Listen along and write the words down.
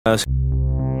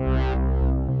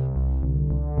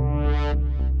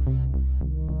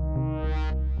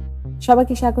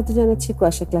সবাইকে স্বাগত জানাচ্ছি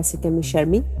কুয়াশা ক্লাসিকে। আমি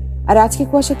শারমিন, আর আজকে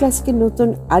কুয়াশা ক্লাসিকের নতুন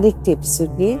আরেকটি এপিসোড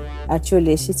নিয়ে আর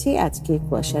চলে এসেছি আজকে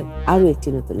কুয়াশার আরো একটি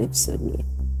নতুন এপিসোড নিয়ে।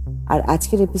 আর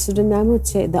আজকের এপিসোডের নাম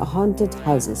হচ্ছে দ্য হন্টেড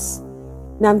হাউসেস।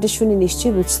 নামটা শুনে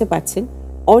নিশ্চয়ই বুঝতে পারছেন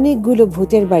অনেকগুলো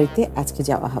ভূতের বাড়িতে আজকে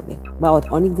যাওয়া হবে, বা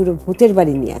অনেকগুলো ভূতের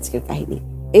বাড়ি নিয়ে আজকের কাহিনী।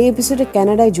 এই এপিসোডে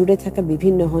কানাডায় জুড়ে থাকা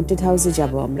বিভিন্ন হন্টেড হাউসে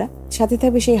যাব আমরা, সাথে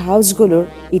থাকবে সেই হাউসগুলোর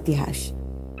ইতিহাস।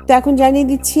 তো এখন জানিয়ে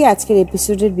দিচ্ছি আজকের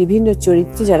এপিসোডের বিভিন্ন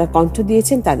চরিত্রে যারা কণ্ঠ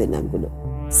দিয়েছেন তাদের নামগুলো।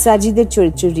 সাজিদের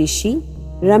চরিত্রে ঋষি,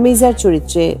 রামিজার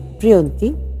চরিত্রে প্রিয়ন্তী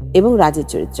এবং রাজের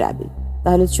চরিত্রে আবির।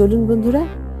 তাহলে চলুন বন্ধুরা,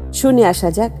 শুনে আসা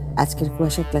যাক আজকের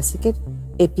কুয়াশা ক্লাসিকের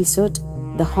episode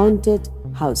the haunted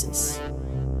houses.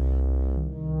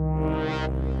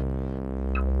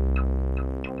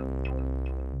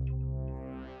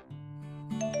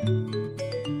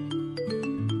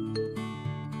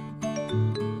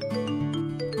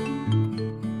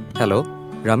 Hello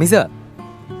Ramiza.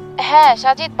 হ্যাঁ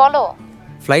সাজিদ, বলো।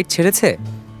 ফ্লাইট ছেড়েছে?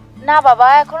 না বাবা,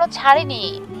 এখনো ছাড়িনি,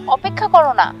 অপেক্ষা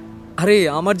করো না। আরে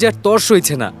আমার যে আর তর্স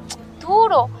হইছে না।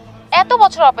 ধুরো, এত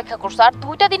বছর অপেক্ষা করছো, আর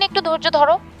 2টা দিন একটু ধৈর্য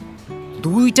ধরো।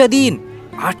 2টা দিন?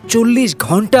 48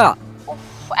 ঘন্টা? উফ,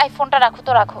 এই ফোনটা রাখো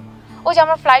তো রাখো। ওই যে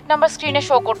আমার ফ্লাইট নাম্বার স্ক্রিনে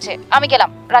শো করছে, আমি গেলাম,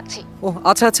 রাখছি। ও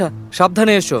আচ্ছা আচ্ছা,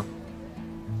 সাবধানে এসো।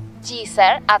 জি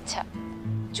স্যার। আচ্ছা,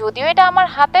 যদিও এটা আমার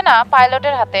হাতে না,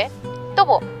 পাইলটের হাতে,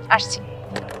 তবু আসছি।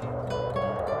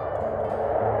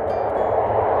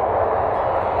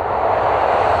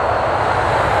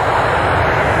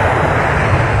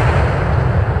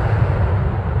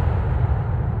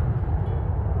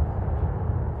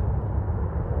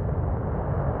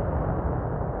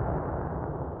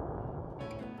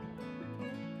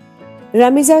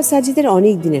 রামিজা ও সাজিদের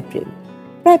অনেক দিনের প্রেম,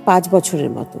 প্রায় 5 বছরের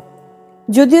মতো।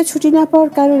 যদিও ছুটি না পাওয়ার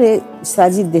কারণে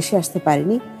সাজিদ দেশে আসতে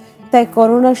পারেনি, তাই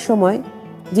করোনার সময়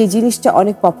যে জিনিসটা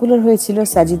অনেক পপুলার হয়েছিল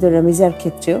সাজিদ ও রামিজার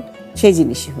ক্ষেত্রেও সেই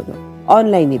জিনিসই হলো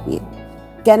অনলাইনে বিয়ে।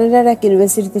 কানাডার এক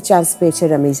ইউনিভার্সিটিতে চান্স পেয়েছে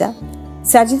রামিজা,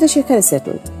 সাজিদও সেখানে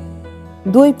সেটেলড।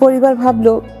 দুই পরিবার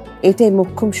ভাবলো এটাই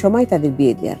মোক্ষম সময় তাদের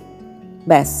বিয়ে দেওয়ার।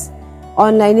 ব্যাস,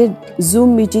 অনলাইনের জুম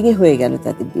মিটিংয়ে হয়ে গেল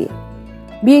তাদের বিয়ে।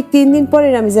 বিয়ের 3 দিন পরে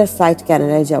রামিজার ফ্লাইট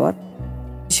কানাডায় যাওয়ার।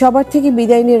 সবার থেকে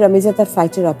বিদায় নিয়ে রামিজা তার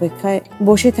ফ্লাইটের অপেক্ষায়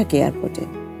বসে থাকে এয়ারপোর্টে।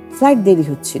 ফ্লাইট দেরি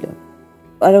হচ্ছিল,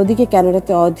 আর ওদিকে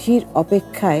কানাডাতে অধীর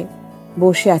অপেক্ষায়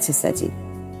বসে আছে সাজিদ।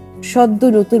 সদ্য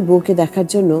নতুন বউকে দেখার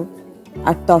জন্য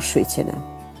আর তর্স হইছে না।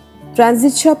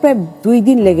 ট্রানজিট সহ প্রায় 2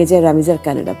 দিন লেগে যায় রামিজার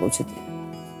কানাডা পৌঁছতে।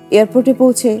 এয়ারপোর্টে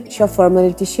পৌঁছে সব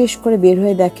ফর্মালিটি শেষ করে বের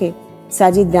হয়ে দেখে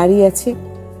সাজিদ দাঁড়িয়ে আছে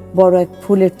বড় এক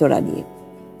ফুলের তোড়া নিয়ে।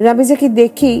 রামিজাকে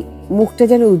দেখেই মুখটা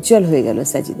যেন উজ্জ্বল হয়ে গেল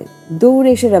সাজিদের। দৌড়ে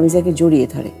এসে রামিজাকে জড়িয়ে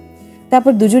ধরে,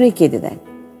 তারপর দুজনেই কেঁদে দেয়।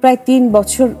 প্রায় 3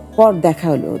 বছর পর দেখা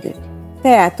হলো ওদের,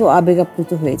 তাই এত আবেগ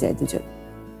আপ্লুত হয়ে যায় দুজন।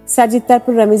 সাজিদ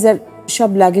তারপর রামিজার সব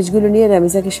লাগেজগুলো নিয়ে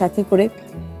রামিজাকে সাথে করে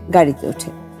গাড়িতে ওঠে,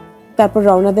 তারপর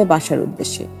রওনা দেয় বাসার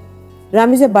উদ্দেশ্যে।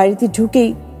 রামিজা বাড়িতে ঢুকেই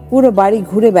পুরো বাড়ি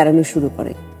ঘুরে বেড়ানো শুরু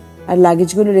করে, আর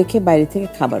লাগেজগুলো রেখে বাইরে থেকে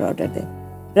খাবার অর্ডার দেয়।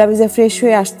 রামিজা ফ্রেশ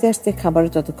হয়ে আসতে আসতে খাবারও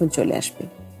ততক্ষণ চলে আসবে।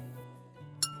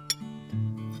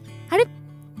 আরে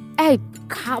এই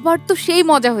খাবার তো সেই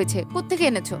মজা হয়েছে, কোত্থেকে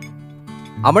এনেছো?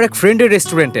 আমার এক ফ্রেন্ডের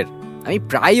রেস্টুরেন্টের, আমি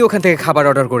প্রায় ওখান থেকে খাবার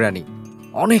অর্ডার করে আনি।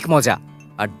 অনেক মজা,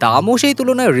 আর দামও সেই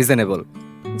তুলনায় রিজনেবল।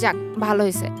 যাক, ভালো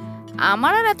হয়েছে।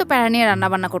 আমার আর এত প্যারা নিয়ে রান্না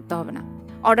বান্না করতে হবে না,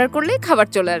 অর্ডার করলেই খাবার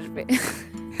চলে আসবে।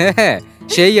 হ্যাঁ,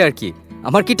 সেই আর কি।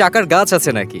 আমার কি টাকার গাছ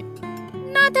আছে নাকি?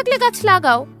 না থাকলে গাছ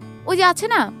লাগাও, ওই যে আছে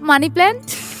না মানি প্ল্যান্ট।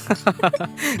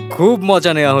 খুব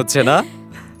মজা নেওয়া হচ্ছে না?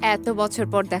 এত বছর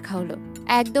পর দেখা হলো,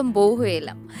 একদম বউ হয়ে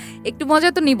এলাম, একটু মজা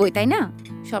তো নিবই, তাই না?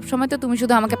 সবসময় তো তুমি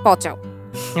শুধু আমাকে পচাও।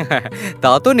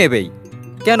 তা তো নেবেই,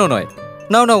 কেন নয়?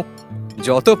 নাও নাও,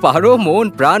 যত পারো মন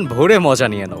প্রাণ ভরে মজা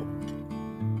নিয়ে নাও।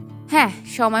 হ্যাঁ,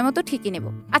 সময় মতো ঠিকই নেব।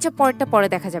 আচ্ছা, পরেরটা পরে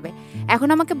দেখা যাবে। এখন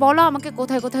আমাকে বলো, আমাকে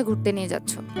কোথায় কোথায় ঘুরতে নিয়ে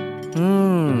যাচ্ছ?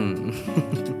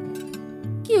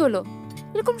 কি হলো,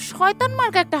 এরকম শয়তান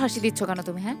মার্কা একটা হাসি দিচ্ছ কেন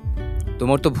তুমি? হ্যাঁ,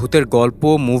 তোমার তো ভূতের গল্প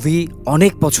মুভি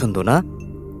অনেক পছন্দ না?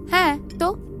 হ্যাঁ তো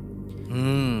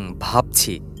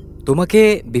ভাবছি তোমাকে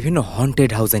বিভিন্ন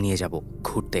হন্টেড হাউসে নিয়ে যাব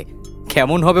ঘুরতে।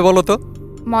 কেমন হবে বলো তো?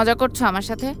 মজা করছো আমার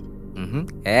সাথে?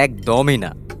 একদমই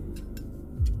না।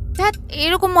 ধ্যাৎ,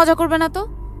 এরকম মজা করবে না তো।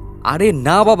 আরে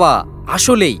না বাবা,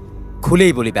 আসলেই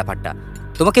খুলেই বলি ব্যাপারটা।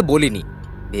 তোমাকে বলিনি,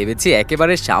 ভেবেছি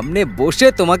একেবারে সামনে বসে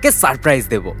তোমাকে সারপ্রাইজ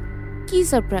দেব। কি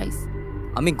সারপ্রাইজ?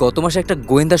 আমি গত মাসে একটা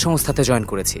গোয়েন্দা সংস্থাতে জয়েন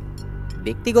করেছি।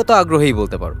 ব্যক্তিগত আগ্রহেই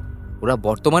বলতে পারো। ওরা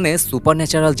বর্তমানে সুপার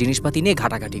ন্যাচারাল জিনিসপাতি নিয়ে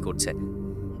ঘাটাঘাটি করছে।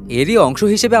 এরই অংশ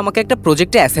হিসেবে আমাকে একটা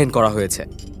প্রজেক্টে অ্যাসাইন করা হয়েছে।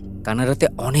 কানাডাতে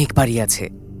অনেক বাড়ি আছে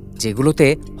যেগুলোতে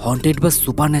হন্টেড বা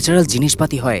সুপার ন্যাচারাল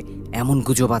জিনিসপাতি হয় এমন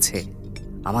গুজব আছে।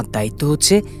 আমার দায়িত্ব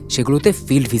হচ্ছে সেগুলোতে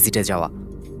ফিল্ড ভিজিটে যাওয়া,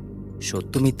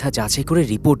 সত্য মিথ্যা যাচাই করে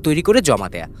রিপোর্ট তৈরি করে জমা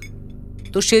দেয়া।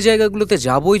 তো সে জায়গাগুলোতে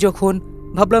যাবই যখন,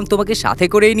 ভাবলাম তোমাকে সাথে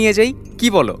করেই নিয়ে যাই, কি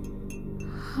বলো?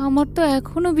 আমার তো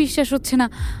এখনো বিশ্বাস হচ্ছে না,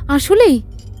 আসলেই।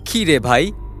 কি রে ভাই,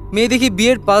 মেয়ে দেখি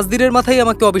বিয়ের 5 দিনের মাথায়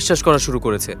আমাকে অবিশ্বাস করা শুরু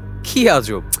করেছে, কি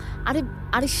আজব। আরে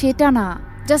আরে সেটা না,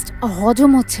 জাস্ট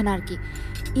হজম হচ্ছে না আর কি।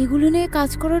 এগুলো নিয়ে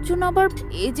কাজ করার জন্য আবার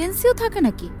এজেন্সিও থাকে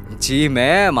নাকি? জি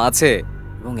ম্যাম, আছে,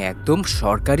 এবং একদম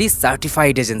সরকারি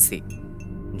সার্টিফাইড এজেন্সি।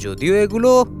 যদিও এগুলো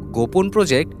গোপন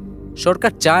প্রজেক্ট,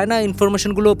 সরকার চায় না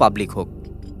ইনফরমেশনগুলো পাবলিক হোক,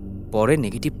 পরে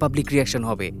নেগেটিভ পাবলিক রিয়াকশন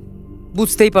হবে।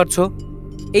 বুঝতেই পারছো,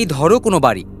 এই ধরো কোনো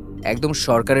বাড়ি একদম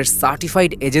সরকারের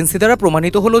সার্টিফাইড এজেন্সি দ্বারা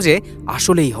প্রমাণিত হলো যে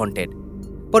আসলেই হন্টেড,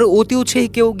 পরে অতি উৎসাহী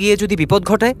কেউ গিয়ে যদি বিপদ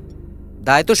ঘটায়,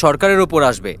 দায় তো সরকারের ওপর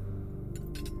আসবে।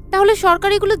 তাহলে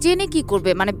সরকার এগুলো জেনে কি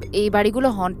করবে? মানে এই বাড়িগুলো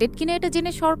হন্টেড কিনা এটা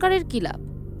জেনে সরকারের কি লাভ?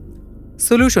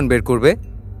 সলিউশন বের করবে,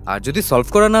 আর যদি সলভ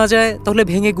করা না যায় তাহলে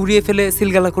ভেঙে গুড়িয়ে ফেলে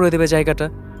সিলগালা করে দেবে জায়গাটা।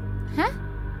 হ্যাঁ,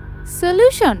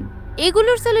 সলিউশন?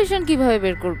 এগুলোর সলিউশন কিভাবে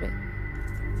বের করবে?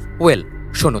 ওয়েল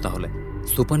শোনো তাহলে,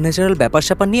 সুপার ন্যাচারাল ব্যাপার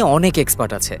স্যাপার নিয়ে অনেক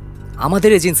এক্সপার্ট আছে,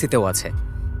 আমাদের এজেন্সিতেও আছে।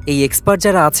 এই এক্সপার্ট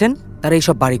যারা আছেন তারা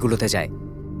এইসব বাড়িগুলোতে যায়,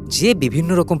 যে বিভিন্ন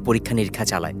রকম পরীক্ষা নিরীক্ষা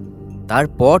চালায়।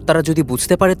 তারপর তারা যদি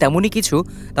বুঝতে পারে তেমনই কিছু,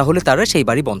 তাহলে তারা সেই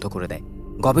বাড়ি বন্ধ করে দেয়,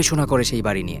 গবেষণা করে সেই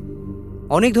বাড়ি নিয়ে।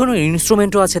 অনেক ধরনের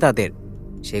ইনস্ট্রুমেন্টও আছে তাদের,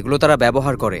 সেগুলো তারা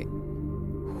ব্যবহার করে।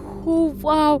 ও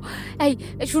ওয়াও! এই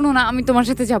শোনো না, আমি তোমার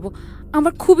সাথে যাব,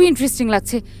 আমার খুবই ইন্টারেস্টিং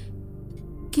লাগছে।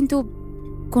 কিন্তু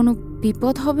কোনো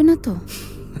বিপদ হবে না তো?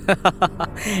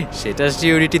 সেটা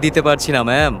সিওরিটি দিতে পারছি না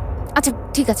ম্যাম। আচ্ছা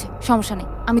ঠিক আছে, সমস্যা নেই,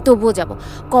 আমি তবুও যাব।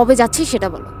 কবে যাচ্ছি সেটা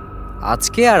বলো।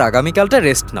 আজকে আর আগামীকালটা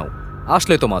রেস্ট নাও,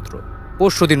 আসলে তো মাত্র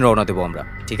পরশুদিন রওনা দেবো আমরা,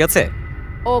 ঠিক আছে?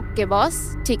 ওকে বস,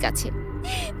 ঠিক আছে।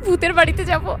 ভূতের বাড়িতে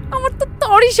যাব, আমার তো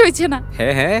তরই সইছে না।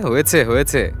 হ্যাঁ হ্যাঁ, হয়েছে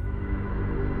হয়েছে।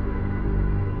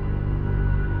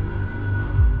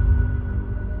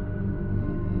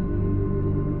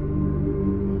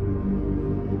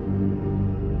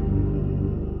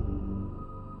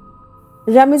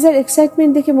 রামিজার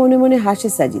এক্সাইটমেন্ট দেখে মনে মনে হাসে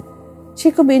সাজিদ। সে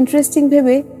খুব ইন্টারেস্টিং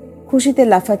ভেবে খুশিতে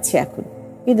লাফাচ্ছে এখন,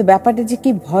 কিন্তু ব্যাপারটা যে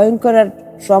কি ভয়ঙ্কর আর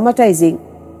ট্রমাটাইজিং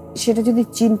সেটা যদি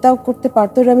চিন্তাও করতে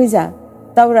পারতো রামিজা,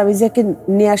 তাও রামিজাকে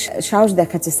নেওয়ার সাহস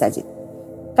দেখাচ্ছে সাজিদ।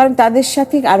 কারণ তাদের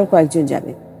সাথে আরো কয়েকজন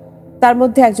যাবে, তার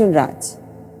মধ্যে একজন রাজ,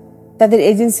 তাদের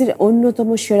এজেন্সির অন্যতম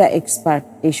সেরা এক্সপার্ট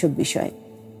এইসব বিষয়ে।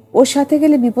 ওর সাথে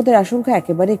গেলে বিপদের আশঙ্কা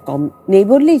একেবারে কম নেই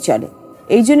বললেই চলে।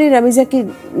 এই জন্যই রামিজাকে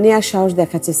নেওয়ার সাহস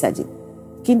দেখাচ্ছে সাজিদ।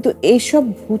 কিন্তু এইসব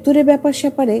ভুতুরে ব্যাপার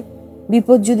স্যাপারে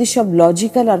বিপদ যদি সব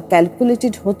লজিক্যাল আর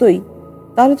ক্যালকুলেটেড হতোই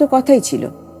তাহলে তো কথাই ছিল,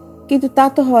 কিন্তু তা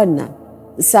তো হওয়ার না।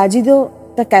 সাজিদও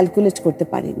তা ক্যালকুলেট করতে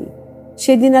পারেনি।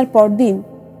 সেদিন আর পরদিন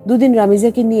দুদিন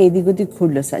রামিজাকে নিয়ে এদিক ওদিক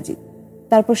ঘুরল সাজিদ।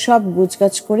 তারপর সব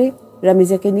গোছগাছ করে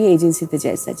রামিজাকে নিয়ে এজেন্সিতে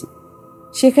যায় সাজিদ।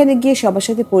 সেখানে গিয়ে সবার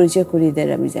সাথে পরিচয় করিয়ে দেয়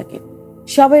রামিজাকে।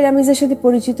 সবাই রামিজার সাথে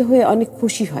পরিচিত হয়ে অনেক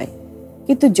খুশি হয়,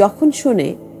 কিন্তু যখন শোনে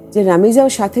যে রামিজাও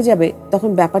সাথে যাবে তখন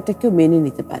ব্যাপারটা কেউ মেনে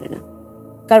নিতে পারে না,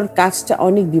 কারণ কাজটা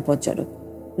অনেক বিপজ্জনক।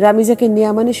 রামিজাকে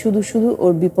নেওয়া মানে শুধু শুধু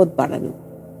ওর বিপদ বাড়ানো।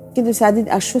 কিন্তু সাজিদ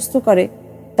আশ্বস্ত করে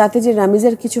তাতে যে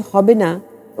রামিজার কিছু হবে না,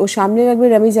 ও সামনে রাখবে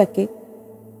রামিজাকে।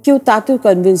 কেউ তাতেও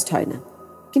কনভিন্সড হয় না,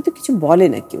 কিন্তু কিছু বলে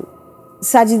না কেউ।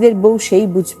 সাজিদের বউ সেই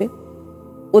বুঝবে,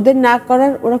 ওদের না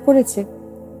করার ওরা করেছে,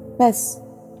 ব্যাস।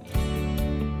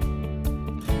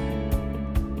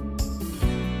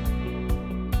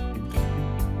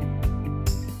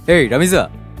 এই রামিজা,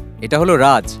 এটা হলো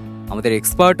রাজ, আমাদের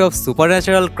এক্সপার্ট অফ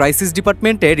সুপারন্যাচারাল ক্রাইসিস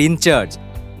ডিপার্টমেন্টের ইনচার্জ।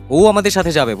 ও আমাদের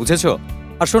সাথে যাবে, বুঝেছো?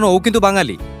 আর শোনো, ও কিন্তু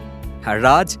বাঙালি। আর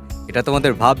রাজ, এটা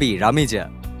তোমাদের ভাবি রামিজা।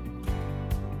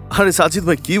 আরে সাজিদ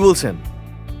ভাই, কি বলছেন?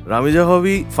 রামিজা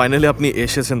ভাবি, ফাইনালি আপনি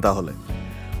এসেছেন তাহলে।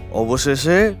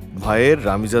 অবশেষে ভাইয়ের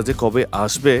রামিজা যে কবে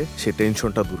আসবে সে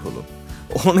টেনশনটা দূর হলো।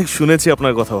 অনেক শুনেছি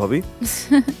আপনার কথা ভাবি।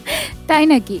 তাই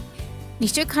নাকি?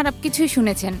 নিশ্চয় খারাপ কিছুই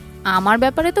শুনেছেন। আমার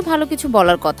ব্যাপারে তো ভালো কিছু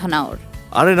বলার কথা না ওর।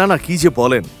 আরে না না, কি যে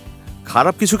বলেন,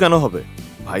 খারাপ কিছু কেন হবে?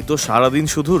 ভাই তো সারাদিন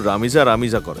শুধু রামিজা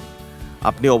রামিজা করে।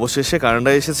 আপনি অবশেষে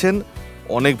কানাডায় এসেছেন,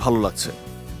 অনেক ভালো লাগছে।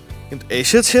 কিন্তু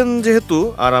এসেছেন যেহেতু,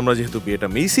 আর আমরা যেহেতু বিয়েটা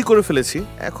মিসই করে ফেলেছি,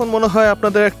 এখন মনে হয়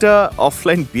আপনাদের একটা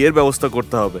অফলাইন বিয়ের ব্যবস্থা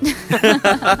করতে হবে।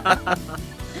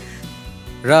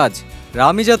 রাজ,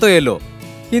 রামিজা তো এলো,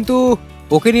 কিন্তু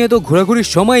ওকে নিয়ে তো ঘোরাঘুরির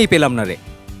সময়ই পেলাম না রে।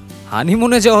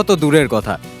 হানিমুনে যাওয়া তো দূরের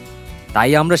কথা।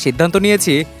 তাই আমরা সিদ্ধান্ত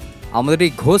নিয়েছি আমাদের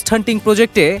এই ঘোস্ট হান্টিং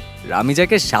প্রজেক্টে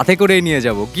রামিজাকে সাথে করে নিয়ে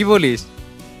যাব, কি বলিস?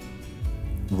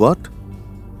 হোয়াট?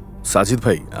 সাজিদ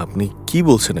ভাই, আপনি কি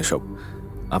বলছেন এসব?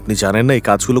 আপনি জানেন না এই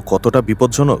কাজগুলো কতটা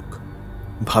বিপজ্জনক?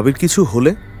 ভাবির কিছু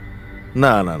হলে?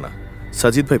 না না না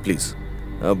সাজিদ ভাই, প্লিজ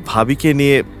ভাবিকে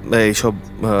নিয়ে এইসব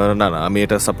না না, আমি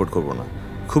এটা সাপোর্ট করব না,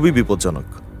 খুবই বিপজ্জনক।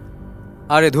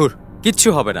 আরে ধুর, কিচ্ছু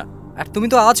হবে না। আর তুমি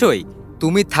তো আছোই,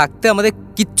 তুমি থাকতে আমাদের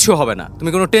কিচ্ছু হবে না, তুমি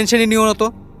কোনো টেনশনই নিও না তো।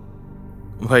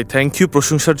 ভাই থ্যাংক ইউ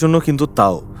প্রশংসার জন্য, কিন্তু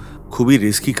তাও খুবই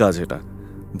রিস্কি কাজ এটা।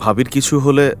 ভাবির কিছু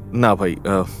হলে না ভাই,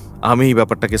 আমি এই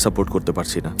ব্যাপারটাকে সাপোর্ট করতে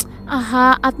পারছি না। আহা,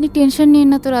 আপনি টেনশন নিন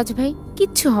না তো রাজ ভাই,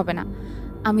 কিচ্ছু হবে না।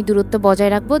 আমি দূরত্ব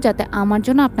বজায় রাখবো যাতে আমার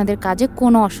জন্য আপনাদের কাজে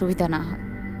কোনো অসুবিধা না হয়।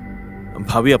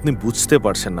 ভাবি আপনি বুঝতে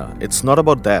পারছেন না, ইটস নট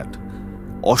অ্যাবাউট দ্যাট।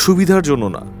 অসুবিধার জন্য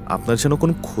না, আপনার যেন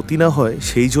কোনো ক্ষতি না হয়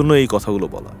সেই জন্য এই কথাগুলো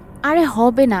বলা। আরে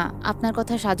হবে না, আপনার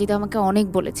কথা সাজিদ আমাকে অনেক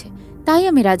বলেছে, তাই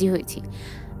আমি রাজি হয়েছি।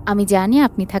 আমি জানি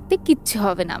আপনি থাকতে কিচ্ছু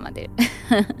হবে না আমাদের।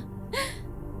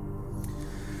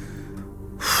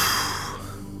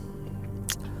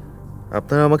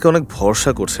 আপনারা আমাকে অনেক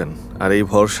ভরসা করছেন, আর এই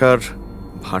ভরসার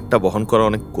ভারটা বহন করা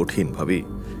অনেক কঠিন ভাবি।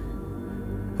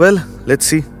 Well, let's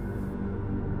see.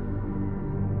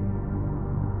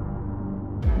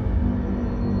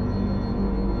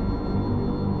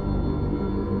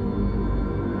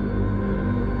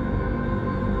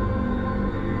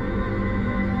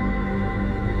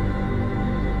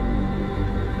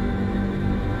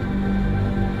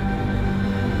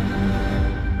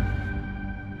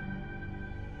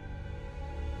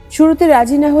 শুরুতে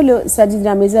রাজি না হলেও সাজিদ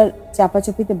রামিজার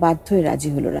চাপাচাপিতে বাধ্য হয়ে রাজি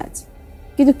হলো রাজ।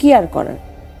 কিন্তু কি আর করার,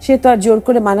 সে তো আর জোর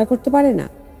করে মানা করতে পারে না।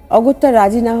 অগত্যা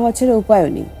রাজি না হওয়া ছাড়া উপায়ও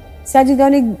নেই। সাজিদ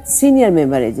অনেক সিনিয়র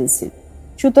মেম্বার এজেন্সির,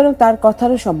 সুতরাং তার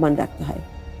কথারও সম্মান রাখতে হয়।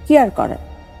 কি আর করার,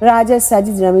 রাজ আর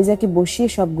সাজিদ রামিজাকে বসিয়ে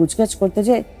সব গুছগাছ করতে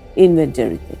যায়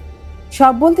ইনভেন্টরিতে,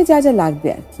 সব বলতে যা যা লাগবে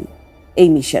আর কি এই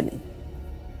মিশনে।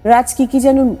 রাজ কি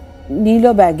যেন নীল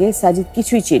ব্যাগে, সাজিদ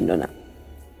কিছুই চিনল না।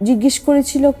 জিজ্ঞেস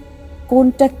করেছিল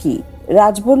কোনটা কি,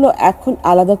 রাজ বলল এখন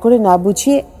আলাদা করে না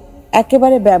বুঝিয়ে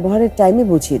একেবারে ব্যবহারের টাইমে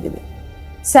বুঝিয়ে দেবে।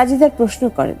 সাজিদ আর প্রশ্ন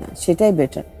করে না, সেটাই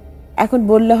বেটার। এখন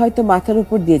বললে হয়তো মাথার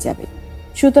উপর দিয়ে যাবে,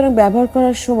 সুতরাং ব্যবহার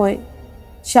করার সময়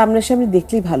সামনাসামনি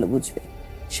দেখলেই ভালো বুঝবে।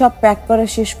 সব প্যাক করা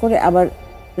শেষ করে আবার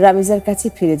রামিজার কাছে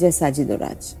ফিরে যায় সাজিদ ও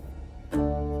রাজ।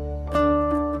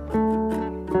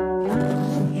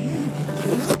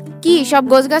 কি সব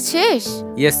গোছগাছ শেষ?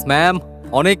 ইয়েস ম্যাম,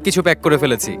 অনেক কিছু প্যাক করে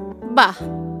ফেলেছি। বাহ,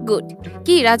 গুড।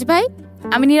 কি রাজ ভাই,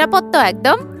 আমি নিরাপদ তো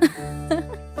একদম?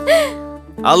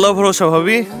 আল্লাহ ভরসা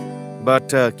ভাবি, বাট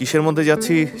কিসের মধ্যে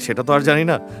যাচ্ছি সেটা তো আর জানি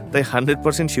না, তাই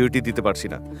 100% সিউরিটি দিতে পারছি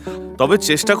না। তবে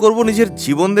চেষ্টা করব নিজের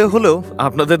জীবন দিয়ে হলেও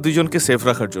আপনাদের দুজনকে সেফ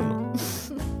রাখার জন্য।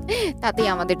 তাতেই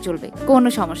আমাদের চলবে, কোনো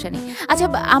সমস্যা নেই। আচ্ছা,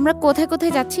 আমরা কোথায়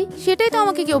কোথায় যাচ্ছি সেটাই তো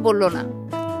আমাকে কেউ বললো না।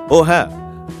 ও হ্যাঁ,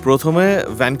 প্রথমে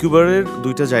ভ্যানকুভারের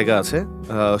 2টা জায়গা আছে,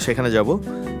 সেখানে যাব।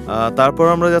 তারপর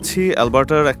আমরা যাচ্ছি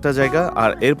অ্যালবার্টার একটা জায়গা,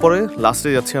 আর এরপরে লাস্টে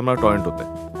যাচ্ছি আমরা টরন্টোতে।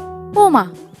 ও মা,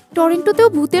 টরন্টোতেও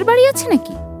ভূতের বাড়ি আছে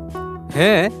নাকি?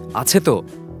 হ্যাঁ আছে তো,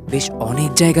 বেশ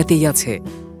অনেক জায়গাতেই আছে,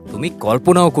 তুমি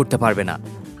কল্পনাও করতে পারবে না।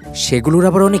 সেগুলোর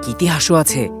আবার অনেক ইতিহাসও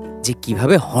আছে যে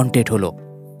কিভাবে হন্টেড হলো।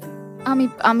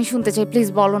 আমি শুনতে চাই, প্লিজ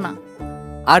বলো না।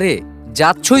 আরে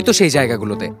যাচ্ছই তো সেই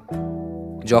জায়গাগুলোতে,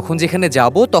 যখন যেখানে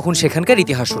যাব তখন সেখানকার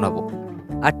ইতিহাস শোনাবো।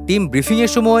 আর টিম ব্রিফিং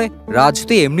এর সময় রাজ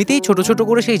তো এমনিতেই ছোট ছোট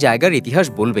করে সেই জায়গার ইতিহাস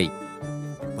বলবেই।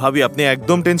 ভাবি আপনি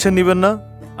একদম টেনশন নেবেন না,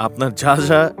 আপনার যা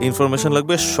যা ইনফরমেশন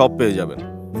লাগবে সব পেয়ে যাবেন,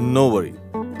 নো ওয়ারি।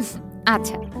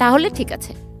 আচ্ছা তাহলে ঠিক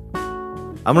আছে,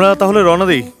 আমরা তাহলে রওনা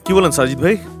দেই, কি বলেন সাজিদ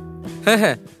ভাই? হ্যাঁ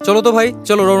হ্যাঁ, চলো তো ভাই,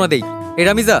 চলো রওনা দেই। এই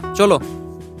রামিজা চলো।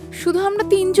 শুধু আমরা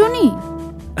তিনজনই?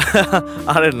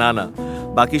 আরে না না,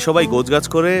 বাকি সবাই গোছগাছ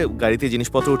করে গাড়িতে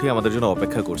জিনিসপত্র উঠিয়ে আমাদের জন্য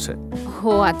অপেক্ষা করছে।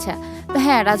 ও আচ্ছা,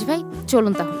 হ্যাঁ রাজ ভাই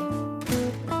চলুন তাহলে।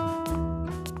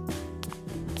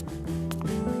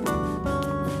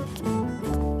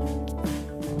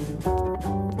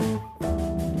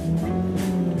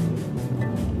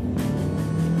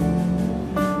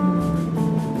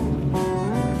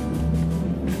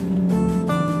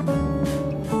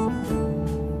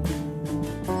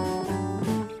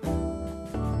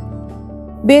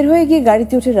 বের হয়ে গিয়ে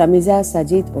গাড়িতে উঠে রামিজা,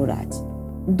 সাজিদ ও রাজ।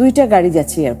 2টা গাড়ি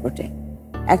যাচ্ছে এয়ারপোর্টে,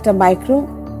 একটা মাইক্রো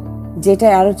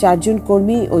যেটায় আরো 4 জন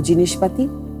কর্মী ও জিনিসপাতি,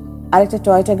 আর একটা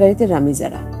টয়টা গাড়িতে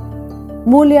রামিজারা।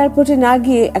 মূল এয়ারপোর্টে না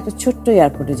গিয়ে একটা ছোট্ট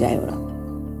এয়ারপোর্টে যায় ওরা।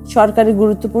 সরকারি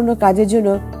গুরুত্বপূর্ণ কাজের জন্য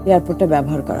এয়ারপোর্টটা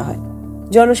ব্যবহার করা হয়,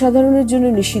 জনসাধারণের জন্য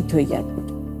নিষিদ্ধ এয়ারপোর্ট।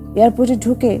 এয়ারপোর্টে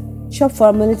ঢুকে সব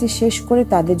ফর্মালিটি শেষ করে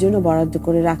তাদের জন্য বরাদ্দ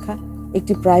করে রাখা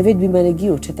একটি প্রাইভেট বিমানে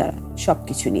গিয়ে ওঠে তারা,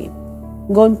 সবকিছু নিয়ে।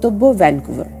 গন্তব্য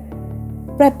ভ্যানকুভার।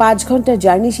 প্রায় 5 ঘন্টার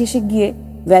জার্নি শেষে গিয়ে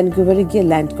ভ্যানকুভারে গিয়ে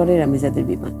ল্যান্ড করে রামিজাদের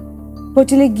বিমান।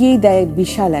 হোটেলে গিয়েই দেয়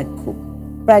বিশাল এক ঘুম।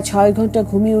 প্রায় 6 ঘন্টা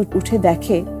ঘুমিয়ে উঠে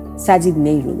দেখে সাজিদ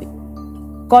নেই রুমে।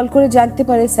 কল করে জানতে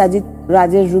পারে সাজিদ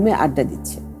রাজের রুমে আড্ডা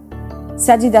দিচ্ছে।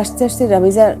 সাজিদ আস্তে আস্তে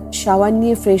রামিজার শাওয়ার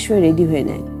নিয়ে ফ্রেশ হয়ে রেডি হয়ে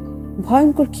নেয়।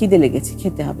 ভয়ঙ্কর খিদে লেগেছে,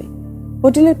 খেতে হবে।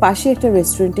 হোটেলের পাশে একটা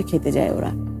রেস্টুরেন্টে খেতে যায়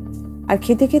ওরা, আর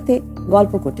খেতে খেতে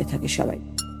গল্প করতে থাকে সবাই।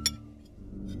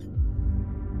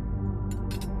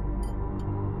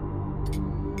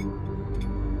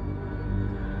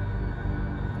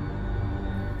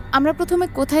 আমরা প্রথমে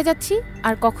কোথায় যাচ্ছি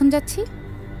আর কখন যাচ্ছি?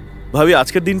 ভাবি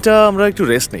আজকের দিনটা আমরা একটু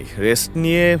রেস্ট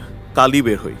নিয়ে কালই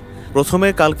বের হই। প্রথমে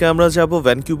কালকে আমরা যাব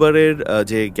ভ্যানকুভারের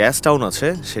যে গ্যাস টাউন আছে,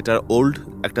 সেটার ওল্ড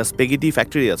একটা স্পেগেটি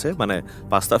ফ্যাক্টরি আছে, মানে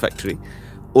পাস্তা ফ্যাক্টরি,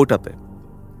 ওটাতে।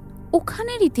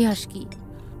 ওখানের ইতিহাস কি?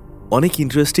 অনেক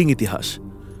ইন্টারেস্টিং ইতিহাস।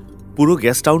 পুরো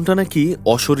গ্যাস টাউনটা নাকি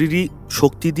অশরীরী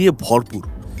শক্তি দিয়ে ভরপুর,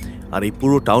 আর এই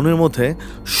পুরো টাউনের মধ্যে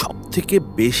সব থেকে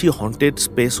বেশি হন্টেড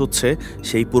স্পেস হচ্ছে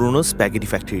সেই পুরনো স্প্যাগেটি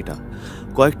ফ্যাক্টরিটা।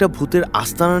 কয়েকটা ভূতের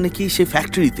আস্তানা নাকি সেই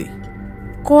ফ্যাক্টরিতেই।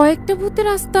 কয়েকটা ভূতের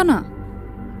আস্তানা?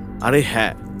 আরে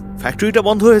হ্যাঁ, ফ্যাক্টরিটা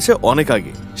বন্ধ হয়েছে অনেক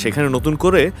আগে, সেখানে নতুন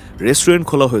করে রেস্টুরেন্ট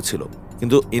খোলা হয়েছিল।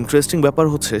 কিন্তু ইন্টারেস্টিং ব্যাপার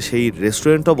হচ্ছে সেই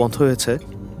রেস্টুরেন্টটা বন্ধ হয়েছে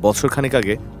বছরখানেক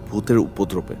আগে ভূতের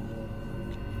উপদ্রবে।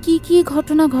 কি কি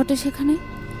ঘটনা ঘটে সেখানে?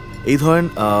 এই ধরেন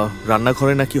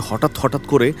রান্নাঘরে নাকি হঠাৎ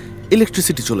করে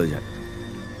ইলেকট্রিসিটি চলে যায়।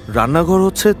 রান্নাঘর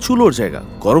হচ্ছে চুলোর জায়গা,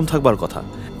 গরম থাকবার কথা,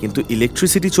 কিন্তু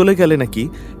ইলেকট্রিসিটি চলে গেলে নাকি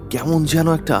কেমন যেন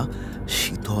একটা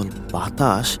শীতল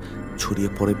বাতাস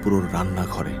ছড়িয়ে পড়ে পুরো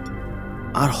রান্নাঘরে।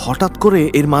 আর হঠাৎ করে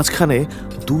এর মাঝখানে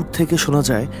দূর থেকে শোনা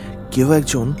যায় কেউ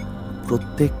একজন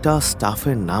প্রত্যেকটা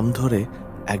স্টাফের নাম ধরে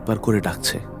একবার করে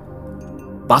ডাকছে।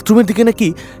 বাথরুমের দিকে নাকি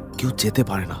কেউ যেতে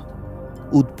পারে না,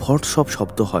 উদ্ভট সব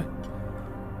শব্দ হয়,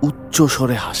 উচ্চ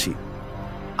স্বরে হাসি।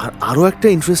 আর আরও একটা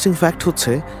ইন্টারেস্টিং ফ্যাক্ট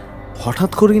হচ্ছে,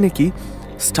 হঠাৎ করেই নাকি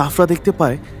স্টাফরা দেখতে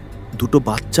পায় দুটো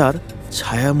বাচ্চার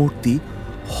ছায়ামূর্তি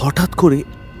হঠাৎ করে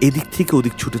এদিক থেকে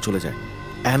ওদিক ছুটে চলে যায়।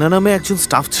 অ্যানা নামে একজন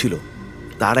স্টাফ ছিল,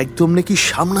 তার একদম নাকি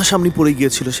সামনাসামনি পড়ে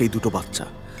গিয়েছিল সেই দুটো বাচ্চা।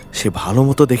 সে ভালো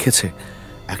মতো দেখেছে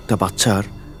একটা বাচ্চার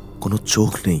কোনো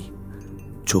চোখ নেই,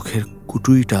 চোখের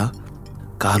কুটুইটা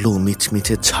কালো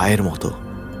মিচমিচে ছায়ের মতো।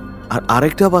 আর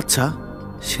আরেকটা বাচ্চা,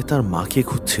 সে তার মাকে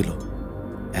খুঁজছিল।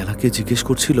 অ্যানাকে জিজ্ঞেস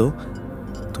করছিল,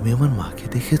 তুমি আমার মাকে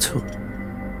দেখেছ?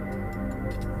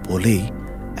 বলেই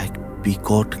এক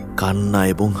বিকট কান্না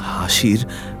এবং হাসির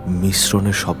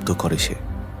মিশ্রণের শব্দ করে সে।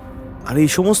 আর এই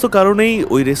সমস্ত কারণেই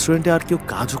ওই রেস্টুরেন্টে আর কেউ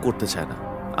কাজও করতে চায় না,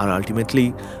 আর আলটিমেটলি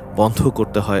বন্ধ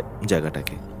করতে হয়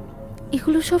জায়গাটাকে।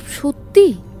 এগুলো সব সত্যি?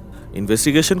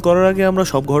 ইনভেস্টিগেশন করার আগে আমরা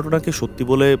সব ঘটনাকে সত্যি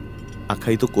বলে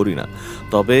আখ্যায়িত করি না,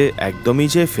 তবে একদমই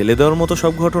যে ফেলে দেওয়ার মতো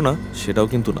সব ঘটনা সেটাও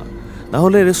কিন্তু না, না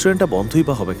হলে রেস্টুরেন্টটা বন্ধই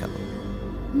বা হবে কেন?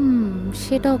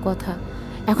 সেটাও কথা।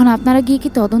 এখন আপনারা গিয়ে কি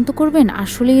তদন্ত করবেন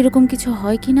আসলে এরকম কিছু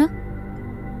হয় কিনা?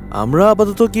 আমরা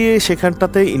আপাতত গিয়ে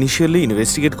সেখানটাতে ইনিশিয়ালি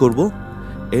ইনভেস্টিগেট করব,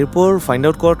 এরপর ফাইন্ড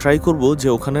আউট করার ট্রাই করব যে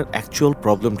ওখানের অ্যাকচুয়াল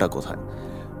প্রবলেমটা কোথায়।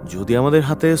 যদি আমাদের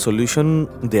হাতে সলিউশন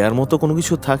দেওয়ার মতো কোনো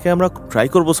কিছু থাকে আমরা ট্রাই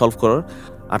করব সলভ করার,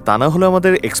 আর তা না হলে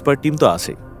আমাদের এক্সপার্ট টিম তো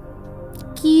আছে।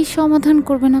 কি সমাধান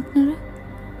করবেন আপনারা?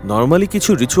 নর্মালি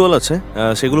কিছু রিচুয়াল আছে,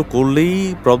 সেগুলো করলেই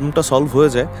প্রবলেমটা সলভ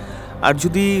হয়ে যায়। আর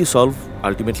যদি সলভ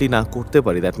আলটিমেটলি না করতে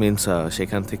পারি, দ্যাট মিনস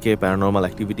সেখান থেকে প্যারানর্মাল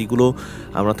অ্যাক্টিভিটিগুলো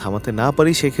আমরা থামাতে না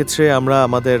পারি, সেক্ষেত্রে আমরা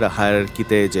আমাদের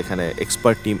হায়ারার্কিতে যেখানে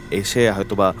এক্সপার্ট টিম এসে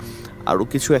হয়তোবা আরও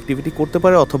কিছু অ্যাক্টিভিটি করতে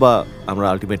পারে, অথবা আমরা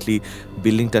আলটিমেটলি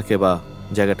বিল্ডিংটাকে বা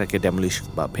জায়গাটাকে ড্যামলিশ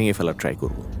বা ভেঙে ফেলার ট্রাই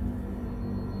করব।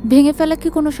 ভেঙে ফেলা কি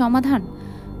কোনো সমাধান?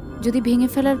 যদি ভেঙে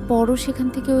ফেলার পরও সেখান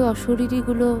থেকে ওই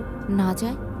অশরীরীগুলো না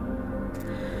যায়?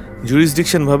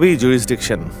 জুরিসডিকশন ভাবি,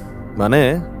 জুরিসডিকশন মানে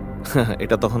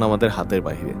এটা তখন আমাদের হাতের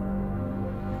বাইরে।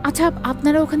 আচ্ছা,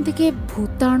 আপনারা ওখান থেকে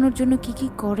ভূত তাড়ানোর জন্য কি কি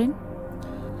করেন?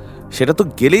 সেটা তো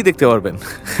গেলেই দেখতে পারবেন,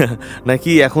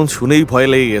 নাকি এখন শুনেই ভয়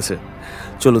লেগে গেছে?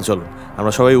 চলুন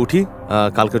আমরা সবাই উঠি,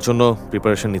 কালকের জন্য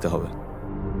প্রিপারেশন নিতে হবে।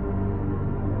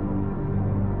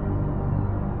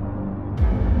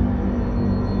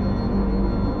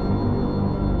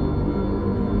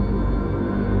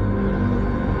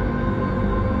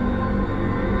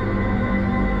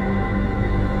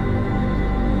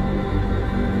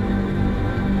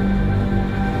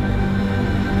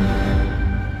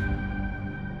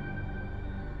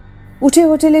 উঠে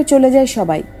হোটেলে চলে যায়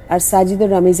সবাই, আর সাজিদ ও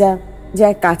রামিজা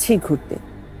যায় কাছেই ঘুরতে।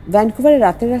 ভ্যানকুভারের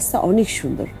রাতের রাস্তা অনেক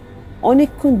সুন্দর,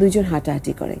 অনেকক্ষণ দুজন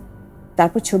হাঁটাহাঁটি করে,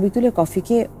 তারপর ছবি তুলে কফি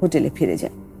খেয়ে হোটেলে ফিরে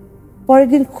যায়। পরের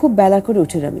দিন খুব বেলা করে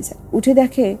উঠে রামিজা, উঠে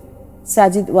দেখে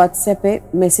সাজিদ হোয়াটসঅ্যাপে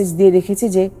মেসেজ দিয়ে রেখেছে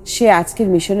যে সে আজকের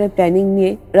মিশনের প্ল্যানিং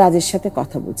নিয়ে রাজের সাথে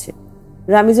কথা বলছে।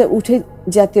 রামিজা উঠে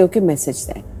যাতে ওকে মেসেজ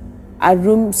দেয়, আর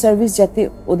রুম সার্ভিস যাতে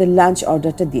ওদের লাঞ্চ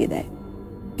অর্ডারটা দিয়ে দেয়।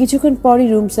 কিছুক্ষণ পরই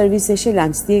রুম সার্ভিস এসে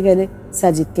লাঞ্চ দিয়ে গেলে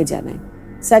সাজিদকে জানায়।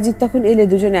 সাজিদ তখন এলে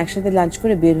দুজন একসাথে লাঞ্চ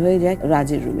করে বের হয়ে যায়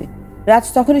রাজের রুমে। রাজ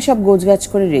তখনই সব গোছগাছ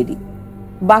করে রেডি।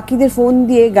 বাকিদের ফোন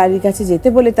দিয়ে গাড়ির কাছে যেতে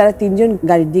বলে তারা তিনজন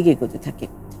গাড়ির দিকে এগোতে থাকে।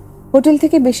 হোটেল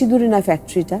থেকে বেশি দূরে না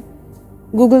ফ্যাক্টরিটা,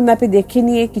 গুগল ম্যাপে দেখে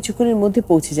নিয়ে কিছুক্ষণের মধ্যে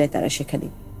পৌঁছে যায় তারা সেখানে।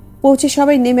 পৌঁছে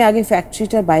সবাই নেমে আগে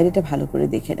ফ্যাক্টরিটার বাইরেটা ভালো করে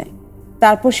দেখে নেয়,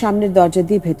 তারপর সামনের দরজা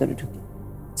দিয়ে ভেতরে ঢুকে।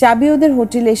 চাবি ওদের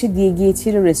হোটেলে এসে দিয়ে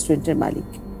গিয়েছিল রেস্টুরেন্টের মালিক,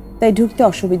 তাই ঢুকতে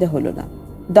অসুবিধা হলো না।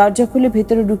 দরজা খুলে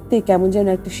ভেতরে ঢুকতে কেমন যেন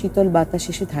একটা শীতল বাতাস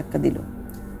এসে ধাক্কা দিল।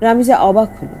 রামিজা অবাক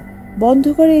হলো, বন্ধ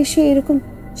করে এসে এরকম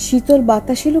শীতল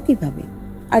বাতাস এলো কিভাবে?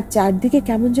 আর চারদিকে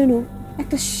কেমন যেন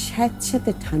একটা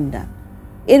স্যাঁতস্যাঁতে ঠান্ডা।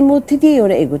 এর মধ্যে দিয়ে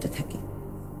ওরা এগোতে থাকে।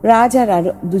 রাজ আর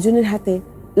দুজনের হাতে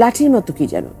লাঠির মতো কি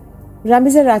যেন।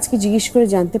 রামিজা রাজকে জিজ্ঞেস করে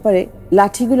জানতে পারে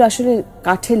লাঠিগুলো আসলে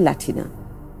কাঠের লাঠি না,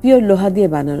 পিওর লোহা দিয়ে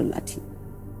বানানো লাঠি।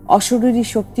 অশরীরী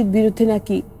শক্তির বিরুদ্ধে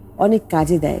নাকি অনেক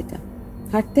কাজে দেয় এটা।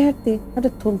 হাঁটতে হাঁটতে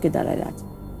হঠাৎ থমকে দাঁড়ায় রাজ।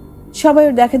 সবাই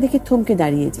ওর দেখা দেখে থমকে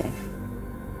দাঁড়িয়ে যায়।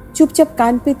 চুপচাপ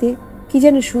কান পেতে কি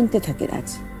যেন শুনতে থাকে রাজ।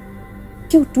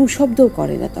 কেউ টু শব্দও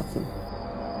করে না তখন।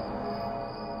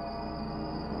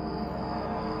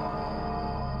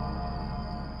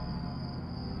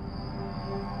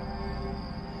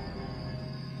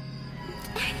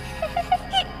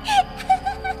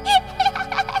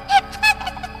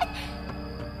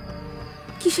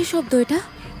 কিসের শব্দ এটা?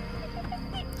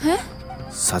 হ্যাঁ,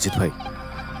 সাজিদ ভাই,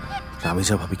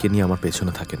 রামিজা ভাবিকে নিয়ে আমার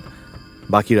পেছনে থাকেন।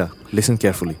 বাকিরা লিসেন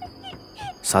কেয়ারফুলি।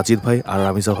 সাজিদ ভাই আর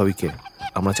রামিজা ভাবিকে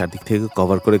আমরা চারদিক থেকে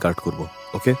কভার করে গার্ড করব,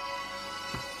 ওকে?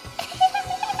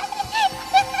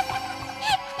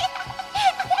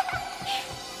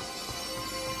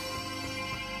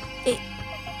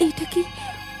 এইটা কি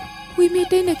ওই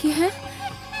মেয়েটাই নাকি? হ্যাঁ,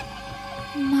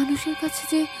 মানুষের কাছে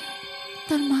যে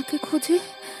তার মাকে খোঁজে।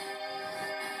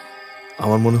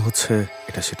 আমার মনে হচ্ছে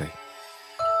এটা সেটাই।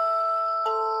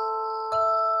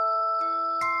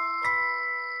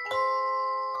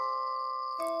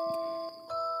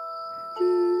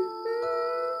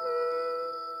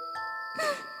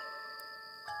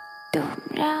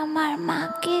 তোমরা আমার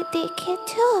মাকে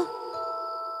দেখেছো?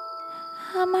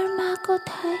 আমার মা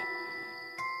কোথায়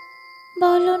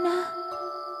বলো না,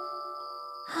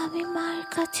 আমি মার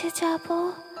কাছে যাব।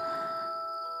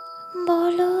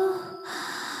 বলো।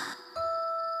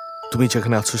 তুমি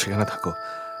যেখানে আছো সেখানে থাকো।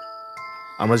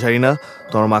 আমরা জানি না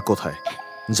তোমার মা কোথায়,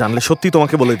 জানলে সত্যি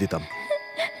তোমাকে বলে দিতাম।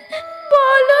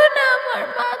 বলো না আমার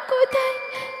মা কোথায়,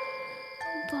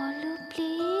 বলো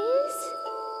প্লিজ।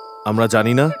 আমরা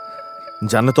জানি না,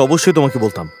 জানলে তো অবশ্যই তোমাকে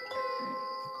বলতাম।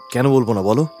 কেন বলবো না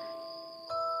বলো?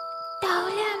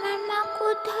 তাহলে আমার মা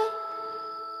কোথায়?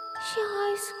 সে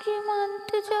আইসক্রিম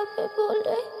আনতে যাবে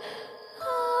বলে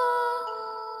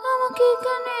আমাকে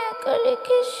এখানে একা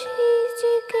রেখে সেই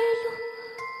যে গেল,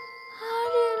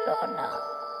 আর এলো না।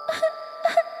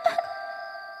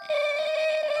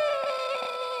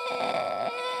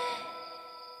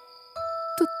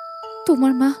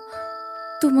 তোমার মা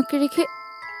তোমাকে রেখে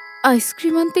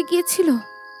আইসক্রিম আনতে গিয়েছিল?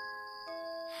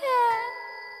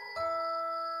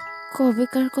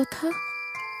 কবেকার কথা?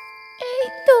 এই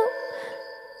তো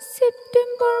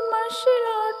সেপ্টেম্বর মাসের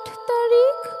 8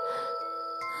 তারিখ।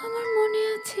 আমার মনে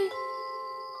আছে,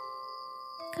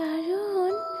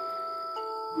 কারণ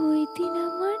ওই দিন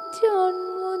আমার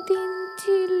জন্মদিন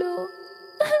ছিল।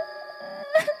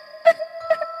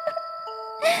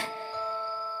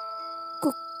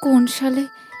 কোন সালে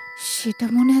সেটা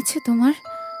মনে আছে তোমার?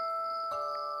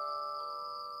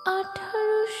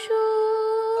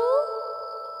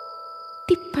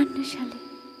 1853 সালে।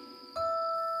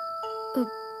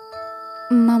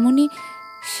 মামুনি,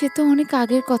 সে তো অনেক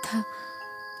আগের কথা,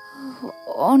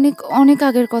 অনেক অনেক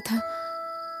আগের কথা।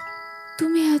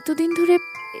 তুমি এতদিন ধরে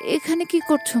এখানে কি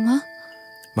করছো মা?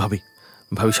 ভাবি,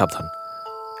 ভাবি সাবধান।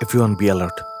 Everyone be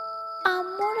alert.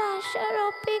 আম্মুর আসার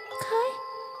অপেক্ষায়।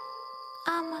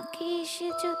 আমাকে এসে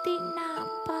যদি না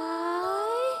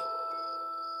পায়।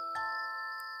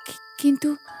 কিন্তু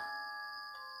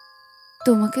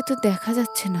তোমাকে তো দেখা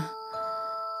যাচ্ছে না।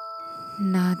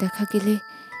 না দেখা গেলে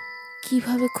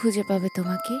কিভাবে খুঁজে পাবে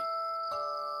তোমাকে?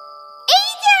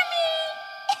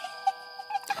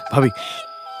 ভাবি,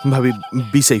 ভাবি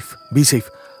বি সেফ, বি সেফ।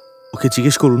 ওকে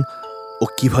জিজ্ঞেস করুন ও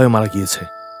কিভাবে মারা গিয়েছে।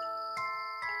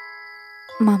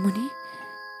 মামুনি,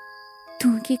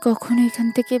 তুমি কি কখনো এখান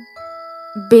থেকে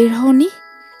বের হওনি?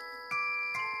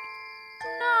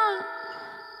 না,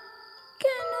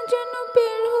 কেন যেন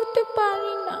বের হতে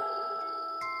পারি না।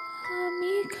 আমি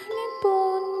এখানে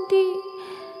বন্দি।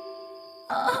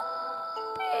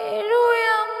 বের হয়ে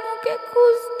আম্মুকে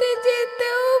খুঁজতে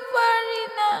যেতেও পারি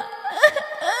না।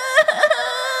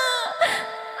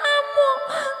 আম্মু,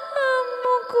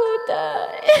 আম্মু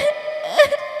কোথায়?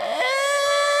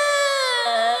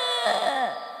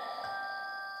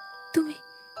 তুমি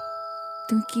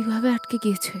তুমি কিভাবে আটকে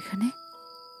গিয়েছো এখানে?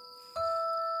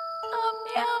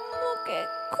 আমি আম্মুকে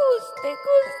খুঁজতে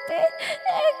খুঁজতে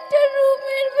একটা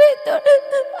রুমের ভেতর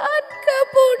আটকা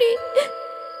পড়ি।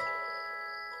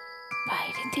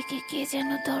 সেদিকে কে যেন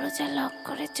দরজা লক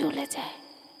করে চলে যায়,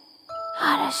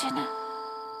 আর আসে না।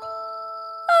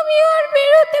 আমি আর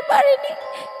বেরোতে পারিনি,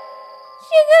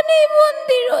 সেখানেই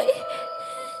বন্দি রই।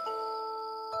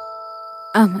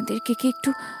 আমাদেরকে কি একটু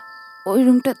ওই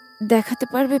রুমটা দেখাতে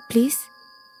পারবে প্লিজ?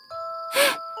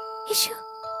 এসো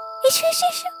এসো এসো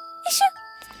এসো এসো।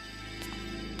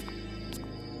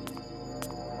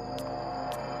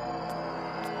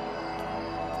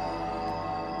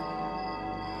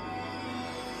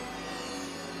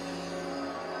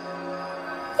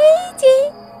 এই যে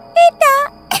এটা।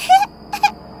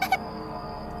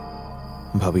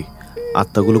 ভাবি,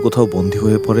 আত্মাগুলো কোথাও বন্দী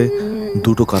হয়ে পড়ে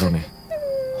দুটো কারণে।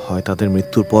 হয় তাদের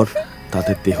মৃত্যুর পর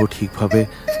তাদের দেহ ঠিকভাবে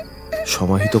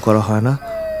সমাহিত করা হয় না,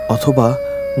 অথবা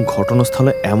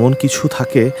ঘটনাস্থলে এমন কিছু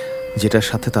থাকে যেটার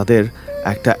সাথে তাদের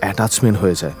একটা অ্যাটাচমেন্ট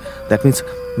হয়ে যায়। দ্যাট মিনস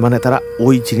মানে তারা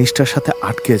ওই জিনিসটার সাথে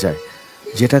আটকে যায়,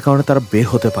 যেটার কারণে তারা বের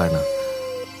হতে পারে না।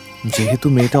 যেহেতু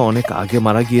মেয়েটা অনেক আগে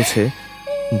মারা গিয়েছে,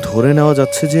 ধরে নেওয়া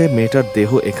যাচ্ছে যে মেয়েটার দেহ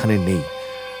এখানে নেই।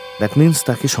 দ্যাট মিনস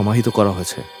তাকে সমাহিত করা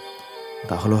হয়েছে।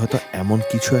 তাহলে হয়তো এমন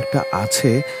কিছু একটা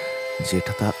আছে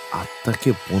যেটা তার আত্মাকে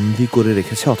বন্দি করে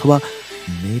রেখেছে, অথবা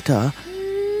মেয়েটা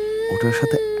ওটার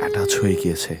সাথে অ্যাটাচ হয়ে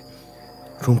গিয়েছে।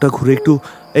 রুমটা ঘুরে একটু,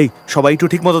 এই সবাই একটু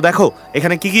ঠিক মতো দেখো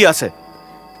এখানে কি কি আছে।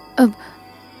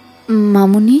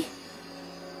 মামুনি,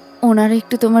 ওনারা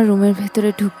একটু তোমার রুমের ভেতরে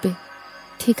ঢুকবে,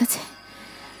 ঠিক আছে?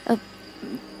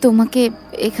 তোমাকে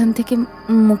এখান থেকে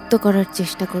মুক্ত করার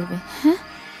চেষ্টা করবে। হ্যাঁ,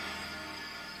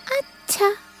 আচ্ছা।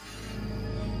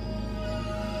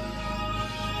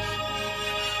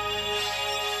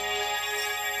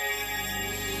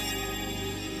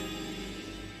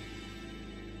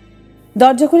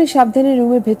 দরজা খুলে সাবধানে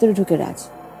রুমের ভেতরে ঢুকে রাজ।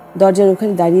 দরজার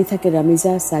ওখানে দাঁড়িয়ে থাকে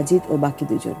রামিজা, সাজিদ ও বাকি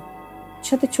দুজন,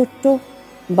 সাথে ছোট্ট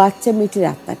বাচ্চা মেয়েটির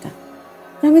আত্মাটা।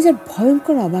 রামিজার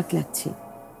ভয়ঙ্কর অবাক লাগছে,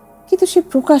 কিন্তু সে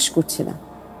প্রকাশ করছে না।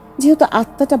 যেহেতু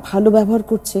আত্মাটা ভালো ব্যবহার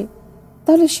করছে,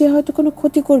 তাহলে সে হয়তো কোনো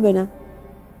ক্ষতি করবে না,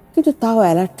 কিন্তু তাও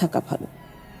অ্যালার্ট থাকা ভালো।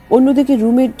 অন্যদিকে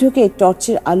রুমে ঢুকে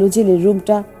টর্চের আলো জেলে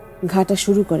রুমটা ঘাঁটা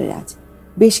শুরু করে রাজ।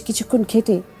 বেশ কিছুক্ষণ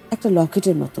ঘেটে একটা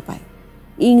লকেটের মতো পায়।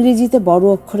 ইংরেজিতে বড়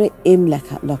অক্ষরে এম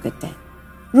লেখা লকেটটায়।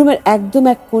 রুমের একদম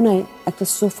এক কোনায় একটা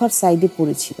সোফার সাইডে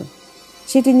পড়েছিল।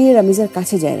 সেটি নিয়ে রামিজার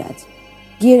কাছে যায় রাজ।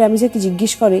 গিয়ে রামিজাকে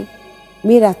জিজ্ঞেস করে,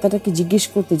 মেয়ের আত্মাটাকে জিজ্ঞেস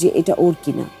করতে যে এটা ওর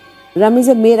কিনা।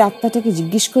 রামিজা মেয়ের আত্মাটাকে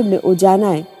জিজ্ঞেস করলে ও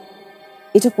জানায়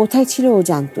এটা কোথায় ছিল ও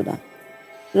জানতো না।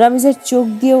 রামিজার চোখ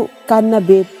দিয়েও কান্না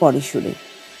বেয়ে পড়ে শুনে।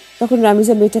 তখন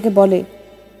রামিজা মেয়েটাকে বলে,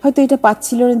 হয়তো এটা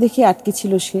পাচ্ছিল না দেখে আটকে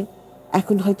ছিল সে,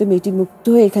 এখন হয়তো মেয়েটি মুক্ত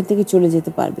হয়ে এখান থেকে চলে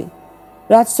যেতে পারবে।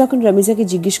 রাজ তখন রামিজাকে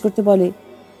জিজ্ঞেস করতে বলে,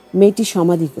 মেয়েটি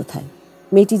সমাধি কোথায়?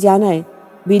 মেয়েটি জানায়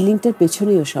বিল্ডিংটার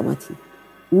পেছনেই ও সমাধি।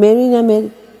 মেরি নামের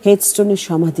হেডস্টোনের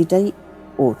সমাধিটাই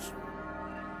ওর।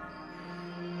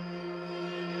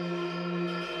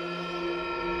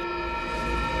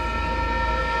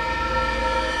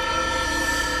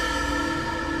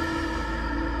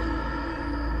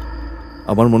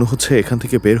 আমার মনে হচ্ছে এখান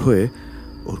থেকে বের হয়ে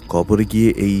ওর কবরে গিয়ে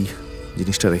এই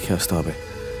জিনিসটা রেখে আসতে হবে,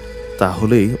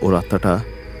 তাহলেই ওর আত্মাটা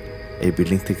এই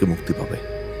বিল্ডিং থেকে মুক্তি পাবে।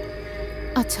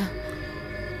 আচ্ছা,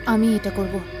 আমি এটা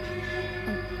করব।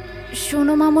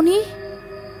 শোনো মামুনি,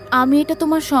 আমি এটা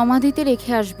তোমার সমাধিতে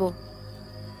রেখে আসব,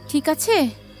 ঠিক আছে?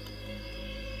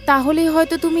 তাহলেই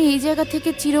হয়তো তুমি এই জায়গা থেকে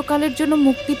চিরকালের জন্য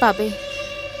মুক্তি পাবে।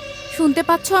 শুনতে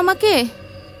পাচ্ছ আমাকে?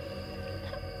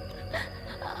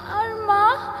 আর মা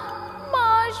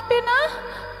আসবে না?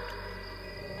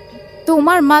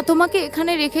 তোমার মা তোমাকে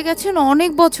এখানে রেখে গেছেন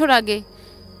অনেক বছর আগে।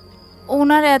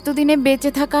 ওনার এতদিনে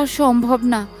বেঁচে থাকা সম্ভব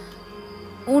না।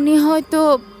 উনি হয়তো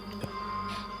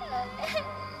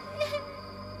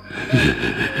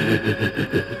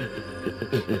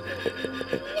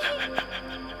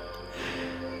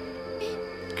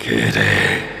কে রে?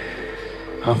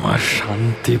 আমার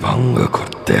শান্তি ভঙ্গ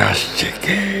করতে আসছে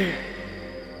কে?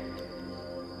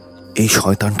 এই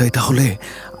শয়তানটাই তাহলে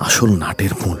আসল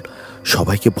নাটের মূল।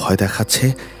 সবাইকে ভয় দেখাচ্ছে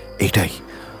এটাই।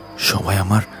 সবাই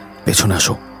আমার পেছনে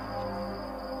আসো।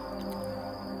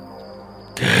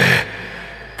 কে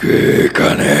কে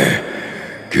কানে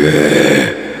কে?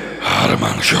 আর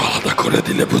মাংস আলাদা করে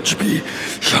দিলে বুঝবি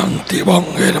শান্তি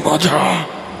ভঙ্গের মজা।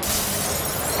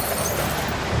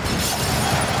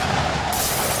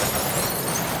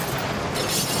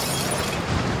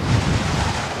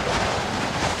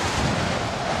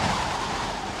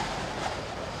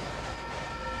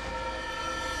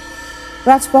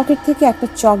 রাজ পকেট থেকে একটা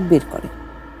চক বের করে,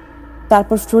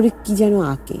 তারপর ফ্লোরে কি যেন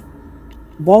আঁকে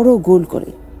বড় গোল করে।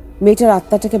 মেয়েটার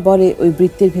আত্মাটাকে বলে ওই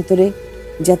বৃত্তের ভেতরে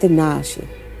যাতে না আসে।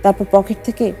 তারপর পকেট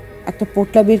থেকে একটা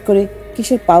পোটলা বের করে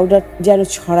কিসের পাউডার যেন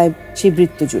ছড়ায় সেই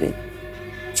বৃত্ত জুড়ে।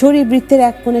 ছড়িয়ে বৃত্তের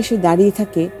এক কোণে সে দাঁড়িয়ে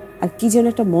থাকে আর কি যেন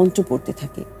একটা মন্ত্র পড়তে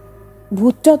থাকে।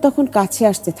 ভূতটাও তখন কাছে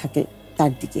আসতে থাকে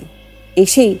তার দিকে,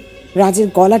 এসেই রাজের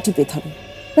গলা টিপে ধরে।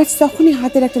 রাজ তখনই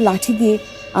হাতের একটা লাঠি দিয়ে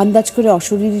আন্দাজ করে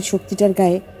অশরীরী শক্তিটার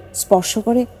গায়ে স্পর্শ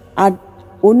করে আর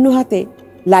অন্য হাতে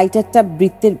লাইটারটা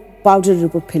বৃত্তের পাউডারের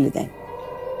উপর ফেলে দেয়।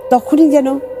 তখনই যেন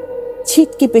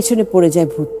ছিটকে পেছনে পড়ে যায়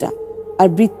ভূতটা, আর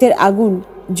বৃত্তের আগুন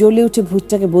জ্বলে উঠে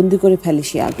ভূতটাকে বন্দি করে ফেলে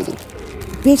সে আগুনে।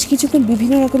 বেশ কিছুক্ষণ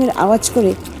বিভিন্ন রকমের আওয়াজ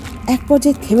করে এক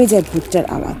পর্যায়ে থেমে যায় ভূতটার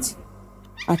আওয়াজ,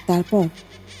 আর তারপর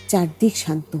চারদিক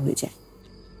শান্ত হয়ে যায়।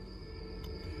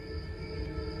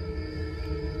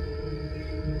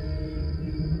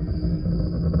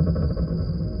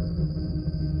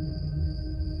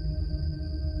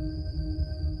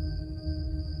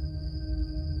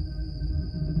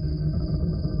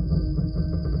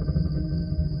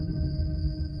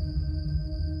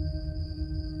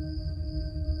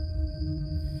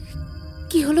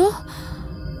 কি হলো?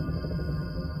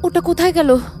 ওটা কোথায় গেল?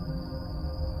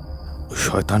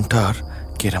 শয়তানটার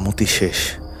কেরামতি শেষ,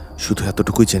 শুধু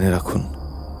এতটুকুই জেনে রাখুন।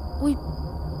 ওই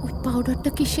ওই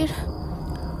পাউডারটা কিসের?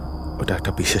 ওটা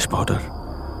একটা বিশেষ পাউডার,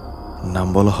 নাম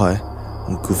বলা হয়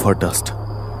গুফার ডাস্ট।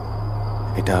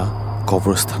 এটা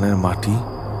কবরস্থানের মাটি,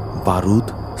 বারুদ,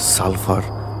 সালফার,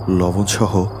 লবণ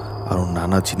সহ আরও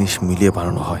নানা জিনিস মিলিয়ে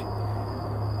বানানো হয়।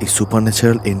 এই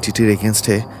সুপারন্যাচারাল এন্টিটির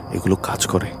এগেনস্টে এগুলো কাজ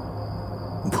করে।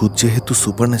 ভূত যেহেতু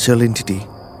সুপারন্যাচারাল এন্টিটি,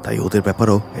 তাই ওদের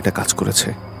ব্যাপারেও এটা কাজ করেছে।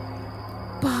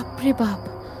 বাপরে বাপ,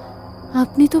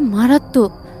 আপনি তো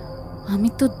মারাত্মক। আমি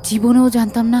তো জীবনেও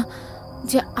জানতাম না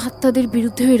যে আত্মাদের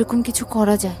বিরুদ্ধে এরকম কিছু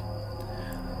করা যায়।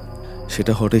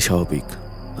 সেটা হওয়াটাই স্বাভাবিক।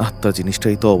 আত্মা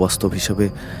জিনিসটাই তো অবাস্তব হিসাবে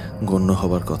গণ্য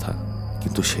হবার কথা,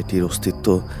 কিন্তু সেটির অস্তিত্ব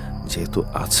যেহেতু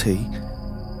আছেই,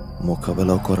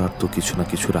 মোকাবেলাও করার তো কিছু না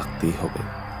কিছু রাখতেই হবে।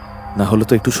 না হলে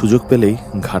তো একটু সুযোগ পেলেই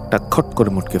ঘাটটা খট করে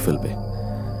মটকে ফেলবে।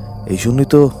 এই জন্যই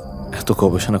তো এত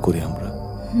গবেষণা করি আমরা।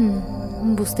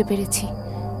 বুঝতে পেরেছি।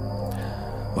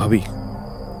 ভাবি,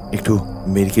 একটু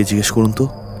মেরিকে জিজ্ঞেস করুন তো,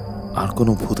 আর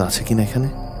কোনো ভূত আছে কিনা এখানে।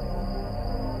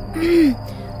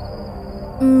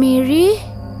 মেরি,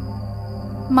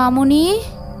 মামুনি,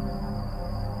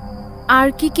 আর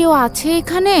কি কেউ আছে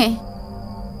এখানে?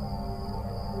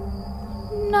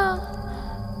 না,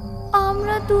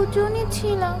 আমরা দুজনই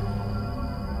ছিলাম।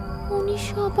 উনি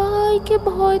সবাইকে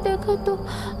ভয় দেখাতো,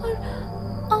 আর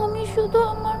আমি শুধু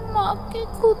আমার মাকে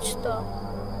খুঁজতাম।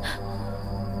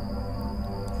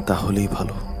 তাহলেই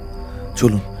ভালো,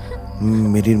 চলুন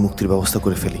মেরির মুক্তির ব্যবস্থা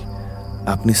করে ফেলি।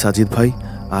 আপনি সাজিদ ভাই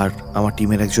আর আমার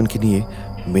টিমের একজনকে নিয়ে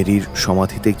মেরির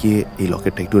সমাধিতে গিয়ে এই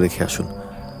লকেটটা একটু রেখে আসুন,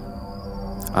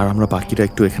 আর আমরা বাকিরা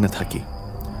একটু এখানে থাকি।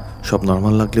 সব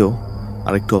নর্মাল লাগলেও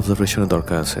আর একটু অবজারভেশনের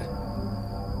দরকার আছে।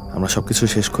 আমরা সবকিছু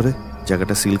শেষ করে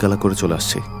জায়গাটা সিলগালা করে চলে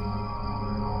আসছি।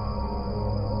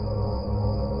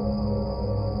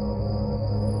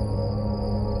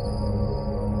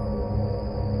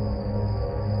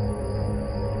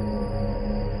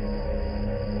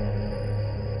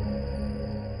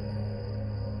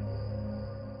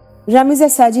 রামিজা,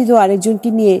 সাজিদ ও আরেকজনকে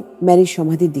নিয়ে ম্যারির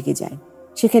সমাধির দিকে যায়।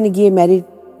 সেখানে গিয়ে ম্যারির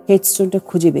হেডস্টোনটা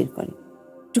খুঁজে বের করে।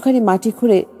 একটুখানি মাটি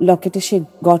খুঁড়ে লকেটে সে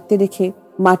গর্তে রেখে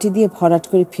মাটি দিয়ে ভরাট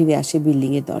করে ফিরে আসে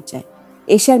বিল্ডিং এর দরজায়।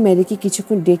 এসে আর ম্যারিকে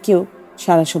কিছুক্ষণ ডেকেও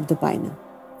সারা শব্দ পায় না।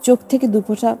 চোখ থেকে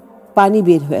দুফোঁটা পানি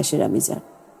বের হয়ে আসে রামিজার।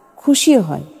 খুশিও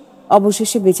হয়,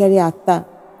 অবশেষে বেচারি আত্মা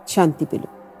শান্তি পেল।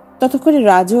 ততক্ষণে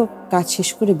রাজও কাজ শেষ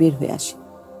করে বের হয়ে আসে।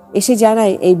 এসে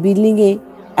জানায় এই বিল্ডিংয়ে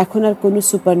এখন আর কোনো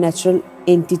সুপার ন্যাচারাল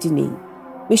এন্টিটি নেই।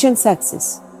 Mission success.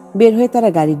 বের হয়ে তারা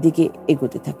গাড়ির দিকে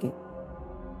এগোতে থাকে।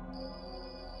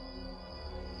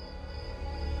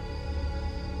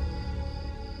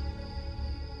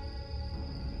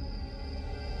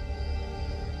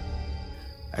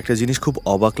 একটা জিনিস খুব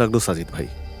অবাক লাগলো সাজিদ ভাই।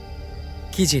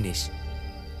 কি জিনিস?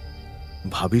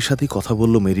 ভাবির সাথে কথা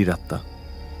বলল মেরির আত্মা,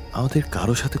 আমাদের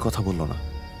কারো সাথে কথা বলল না।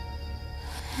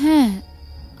 হ্যাঁ,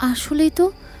 আসলেই তো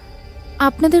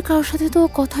আপনাদের কারোর সাথে তো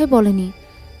কথাই বলেনি।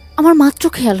 আমার মাত্র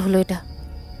খেয়াল হলো এটা।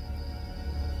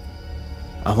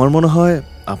 আমার মনে হয়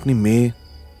আপনি মেয়ে,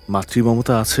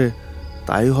 মাতৃমমতা আছে,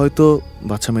 তাই হয়তো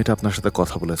বাচ্চা মেয়েটা আপনার সাথে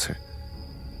কথা বলেছে,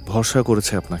 ভরসা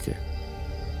করেছে আপনাকে।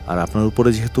 আর আপনার উপরে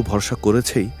যেহেতু ভরসা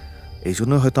করেছেই, এই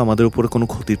জন্য হয়তো আমাদের উপরে কোনো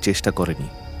ক্ষতির চেষ্টা করেনি।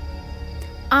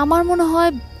 আমার মনে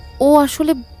হয় ও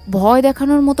আসলে ভয়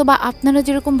দেখানোর মতো বা আপনারা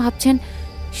যেরকম ভাবছেন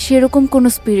সেরকম কোনো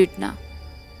স্পিরিট না।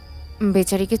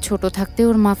 বেচারিকে ছোট থাকতে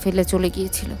ওর মা ফেলে চলে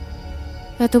গিয়েছিল।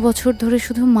 এত বছর ধরে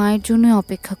শুধু মায়ের জন্য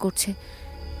অপেক্ষা করছে,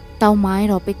 তাও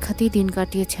মায়ের অপেক্ষাতেই দিন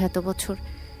কাটিয়েছে এত বছর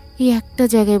এই একটা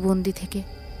জায়গায় বন্দি থেকে।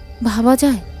 ভাবা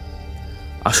যায়?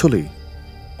 আসলেই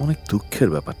অনেক দুঃখের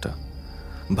ব্যাপারটা।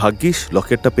 ভাগ্যিস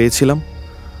লকেটটা পেয়েছিলাম,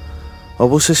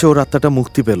 অবশেষে ওর আত্মাটা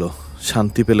মুক্তি পেল,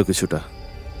 শান্তি পেল কিছুটা।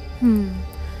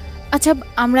 আচ্ছা,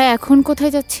 আমরা এখন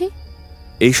কোথায় যাচ্ছি?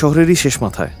 এই শহরেরই শেষ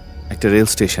মাথায় একটা রেল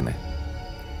স্টেশনে।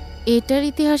 এটার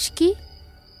ইতিহাস কি?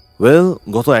 ওয়েল,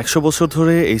 গত 100 বছর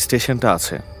ধরে এই স্টেশনটা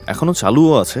আছে, এখনো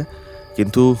চালুও আছে।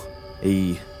 কিন্তু এই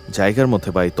জায়গার মধ্যে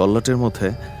বা এই তল্লাটের মধ্যে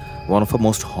one of the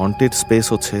most haunted space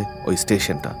হচ্ছে ওই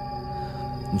স্টেশনটা।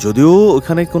 যদিও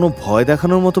ওখানে কোনো ভয়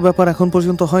দেখানোর মতো ব্যাপার এখন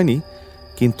পর্যন্ত হয়নি,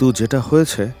 কিন্তু যেটা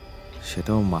হয়েছে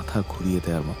সেটাও মাথা ঘুরিয়ে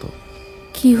দেওয়ার মতো।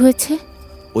 কি হয়েছে?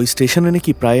 ওই স্টেশনে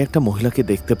নাকি প্রায় একটা মহিলাকে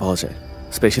দেখতে পাওয়া যায়,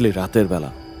 স্পেশালি রাতের বেলা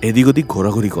এদিক ওদিক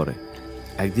ঘোরাঘুরি করে।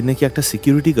 একদিন নাকি একটা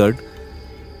সিকিউরিটি গার্ড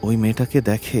ওই মেয়েটাকে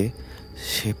দেখে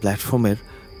সে প্ল্যাটফর্মের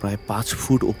প্রায় 5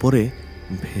 ফুট উপরে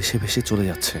ভেসে ভেসে চলে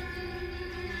যাচ্ছে।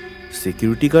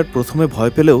 সিকিউরিটি গার্ড প্রথমে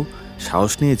ভয় পেলেও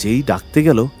সাহস নিয়ে যেই ডাকতে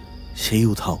গেল সেই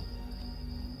উধাও।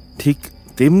 ঠিক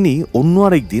তেমনি অন্য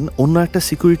আরেকদিন অন্য একটা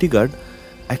সিকিউরিটি গার্ড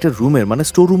একটা রুমের মানে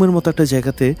স্টোর রুমের মতো একটা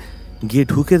জায়গাতে গিয়ে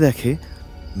ঢুকে দেখে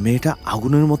মেয়েটা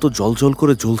আগুনের মতো জ্বলজ্বল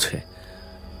করে জ্বলছে।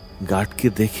 গার্ডকে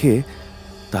দেখে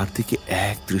তার দিকে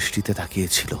এক দৃষ্টিতে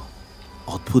তাকিয়েছিল।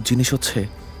 অদ্ভুত জিনিস হচ্ছে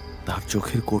তার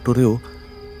চোখের কোটরেও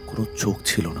কোনো চোখ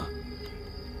ছিল না।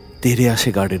 তেড়ে আসে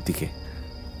গার্ডের দিকে।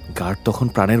 গার্ড তখন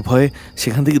প্রাণের ভয়ে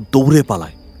সেখান থেকে দৌড়ে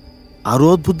পালায়। আরও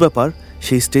অদ্ভুত ব্যাপার,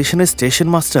 সেই স্টেশনের স্টেশন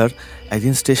মাস্টার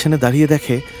একদিন স্টেশনে দাঁড়িয়ে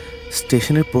দেখে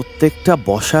স্টেশনের প্রত্যেকটা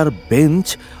বসার বেঞ্চ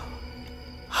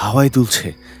হাওয়ায় দুলছে,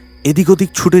 এদিক ওদিক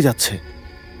ছুটে যাচ্ছে।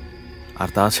 আর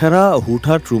তাছাড়া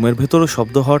হুটহাট রুমের ভেতরে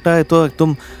শব্দ হওয়াটা এত একদম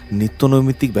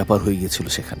নিত্যনৈমিত্তিক ব্যাপার হয়ে গিয়েছিল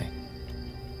সেখানে।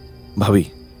 ভাবি,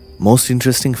 মোস্ট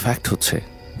ইন্টারেস্টিং ফ্যাক্ট হচ্ছে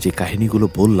যে কাহিনীগুলো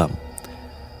বললাম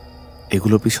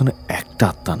এগুলোর পিছনে একটা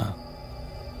আত্মা না,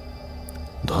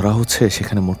 ধরা হচ্ছে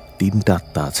সেখানে মোট 3টা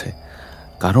আত্মা আছে।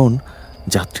 কারণ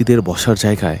যাত্রীদের বসার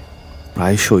জায়গায়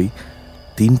প্রায়শই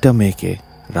 3টা মেয়েকে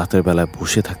রাতের বেলায়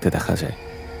বসে থাকতে দেখা যায়।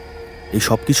 এই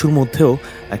সব কিছুর মধ্যেও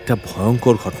একটা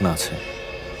ভয়ঙ্কর ঘটনা আছে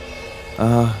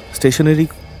স্টেশনেরই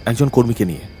একজন কর্মীকে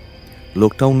নিয়ে।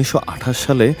 লোকটা 1928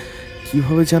 সালে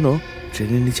কিভাবে যেন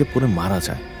ট্রেনের নিচে পড়ে মারা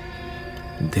যায়।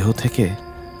 দেহ থেকে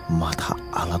মাথা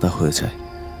আলাদা হয়ে যায়।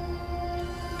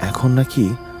 এখন নাকি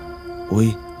ওই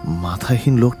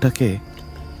মাথাহীন লোকটাকে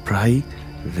প্রায়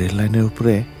রেল লাইনের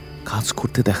উপরে কাজ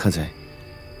করতে দেখা যায়।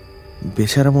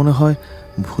 বেচারা মনে হয়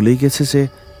ভুলেই গেছে যে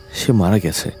সে মারা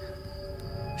গেছে।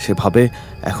 সে ভাবে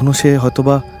এখনো সে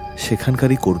হয়তোবা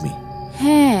সেখানকারই কর্মী।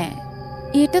 হ্যাঁ,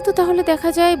 এটা তো তাহলে দেখা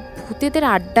যায় ভূতেদের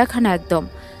আড্ডাখানা একদম।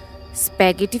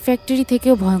 স্প্যাগেটি ফ্যাক্টরি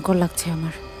থেকেও ভয়ঙ্কর লাগছে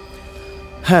আমার।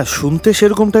 হ্যাঁ, শুনতে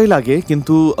সেরকমটাই লাগে,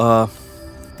 কিন্তু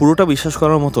পুরোটা বিশ্বাস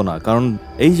করার মতো না। কারণ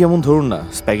এই যেমন ধরুন না,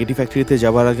 স্প্যাগেটি ফ্যাক্টরিতে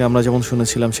যাবার আগে আমরা যেমন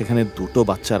শুনেছিলাম সেখানে 2টো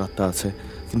বাচ্চার আত্মা আছে,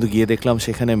 কিন্তু গিয়ে দেখলাম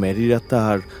সেখানে ম্যারির আত্মা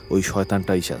আর ওই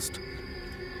শয়তানটাই জাস্ট।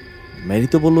 ম্যারি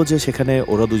তো বললো যে সেখানে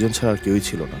ওরা দুজন ছাড়া আর কেউই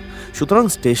ছিল না। সুতরাং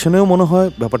স্টেশনেও মনে হয়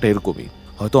ব্যাপারটা এরকমই।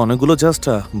 হয়তো অনেকগুলো জাস্ট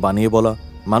বানিয়ে বলা।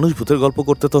 মানুষ ভূতের গল্প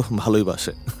করতে তো ভালোই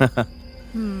বাসে।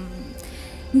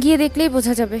 গিয়ে দেখলেই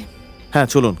বোঝা যাবে। হ্যাঁ,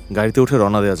 চলুন গাড়িতে উঠে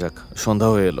রওনা দেওয়া যাক, সন্ধ্যা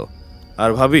হয়ে এলো।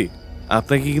 আর ভাবি,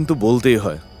 আপনাকে কিন্তু বলতেই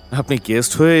হয়, আপনি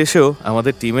গেস্ট হয়ে এসেও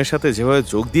আমাদের টিমের সাথে যেভাবে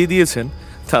যোগ দিয়ে দিয়েছেন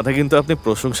তাতে কিন্তু আপনি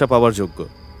প্রশংসা পাওয়ার যোগ্য।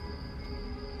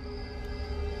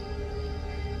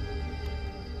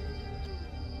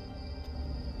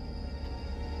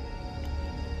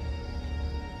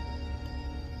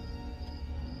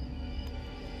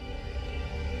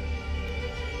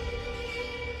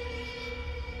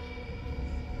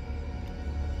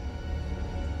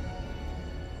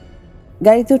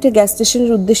 গাড়িতে উঠে গ্যাস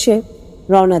স্টেশনের উদ্দেশ্যে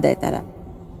রওনা দেয় তারা।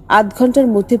 8 ঘন্টার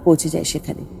মধ্যে পৌঁছে যায়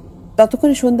সেখানে।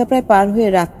 ততক্ষণে সন্ধ্যা প্রায় পার হয়ে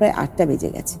রাত প্রায় 8টা বেজে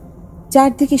গেছে।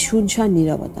 চারদিকে শুনশান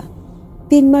নীরবতা।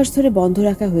 3 মাস ধরে বন্ধ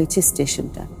রাখা হয়েছে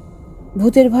স্টেশনটা।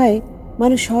 ভূতের ভয়ে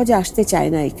মানুষ সহজে আসতে চায়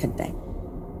না এখানটায়।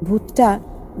 ভূতটা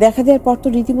দেখা দেওয়ার পর তো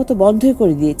রীতিমতো বন্ধই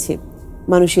করে দিয়েছে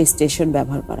মানুষ এই স্টেশন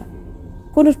ব্যবহার করা।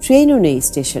 কোনো ট্রেনও নেই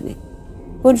স্টেশনে,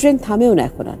 কোন ট্রেন থামেও না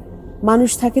এখন আর। মানুষ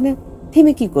থাকে না,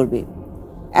 থেমে কি করবে?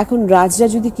 এখন রাজরা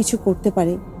যদি কিছু করতে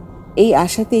পারে এই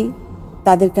আশাতেই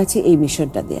তাদের কাছে এই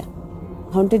মিশনটা দেয়া,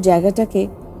 হন্টের জায়গাটাকে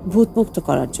ভূতমুক্ত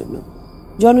করার জন্য।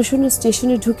 জনশূন্য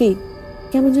স্টেশনে ঢুকেই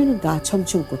কেমন যেন গা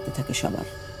ছমছম করতে থাকে সবার।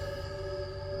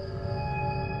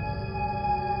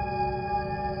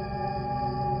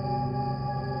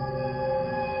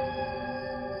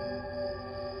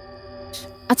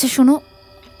 আচ্ছা শোনো,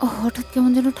 হঠাৎ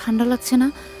কেমন যেন ঠান্ডা লাগছে না?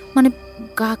 মানে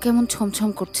গা কেমন ছমছম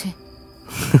করছে।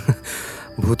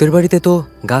 ভূতের বাড়িতে তো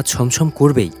গা ছমছম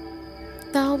করবেই।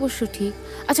 তা অবশ্য ঠিক।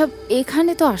 আচ্ছা,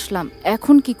 এখানে তো আসলাম,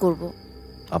 এখন কি করব?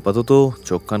 আপাতত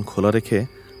চোখ কান খোলা রেখে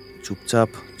চুপচাপ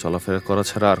চলাফেরা করা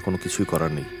ছাড়া আর কোনো কিছুই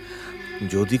করার নেই।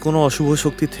 যদি কোনো অশুভ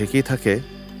শক্তি থেকেই থাকে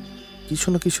কিছু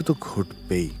না কিছু তো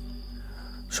ঘটবেই।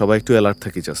 সবাই একটু অ্যালার্ট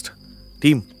থাকি। জাস্ট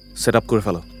টিম সেট আপ করে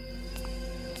ফেলো।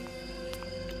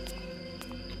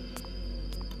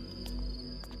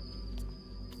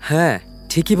 হ্যাঁ,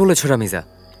 ঠিকই বলেছ রামিজা।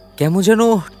 কেমন যেন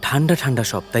ঠান্ডা ঠান্ডা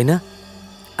সব, তাই না?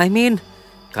 আই মিন,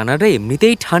 কানাডা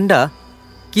এমনিতেই ঠান্ডা,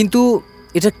 কিন্তু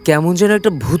এটা কেমন যেন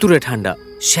একটা ভুতুরে ঠান্ডা,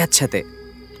 স্যাঁতস্যাঁতে।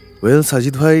 ওয়েল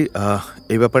সাজিদ ভাই,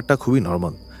 এই ব্যাপারটা খুবই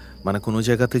নর্মাল। মানে কোনো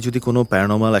জায়গাতে যদি কোনো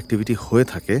প্যারানর্মাল অ্যাক্টিভিটি হয়ে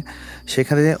থাকে,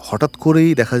 সেখানে হঠাৎ করেই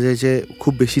দেখা যায় যে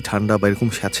খুব বেশি ঠান্ডা বা এরকম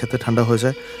স্যাঁতস্যাঁতে ঠান্ডা হয়ে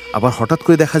যায়, আবার হঠাৎ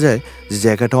করে দেখা যায় যে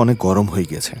জায়গাটা অনেক গরম হয়ে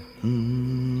গেছে।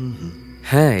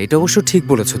 হ্যাঁ, এটা অবশ্য ঠিক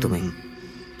বলেছো তুমি।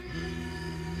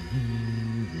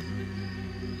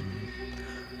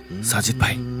 সাজিদ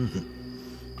ভাই,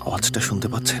 আওয়াজটা শুনতে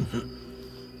পাচ্ছেন?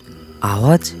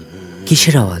 আওয়াজ?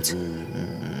 কিসের আওয়াজ?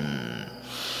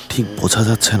 ঠিক বোঝা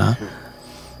যাচ্ছে না,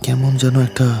 কেমন যেন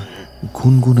একটা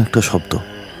গুনগুন একটা শব্দ।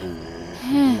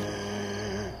 হ্যাঁ,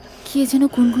 কে যেন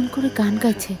গুনগুন করে গান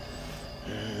গাইছে।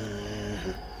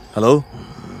 হ্যালো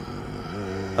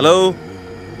হ্যালো,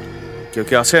 কেউ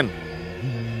কি আছেন?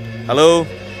 হ্যালো,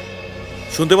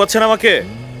 শুনতে পাচ্ছেন আমাকে?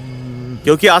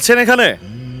 কেউ কি আছেন এখানে?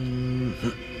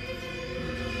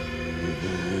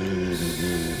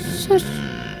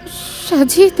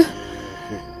 সাজিদ,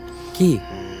 কি?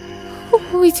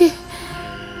 ওই যে,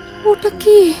 ওটা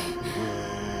কি?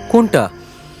 কোনটা?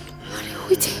 আরে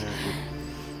ওই যে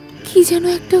কি যেন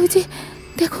একটা, ওই যে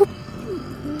দেখো,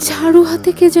 ঝাড়ু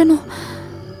হাতে কে যেন।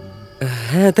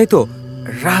 হ্যাঁ তাই তো,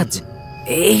 রাজ।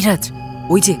 এই রাজ,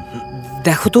 ওই যে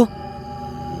দেখো তো।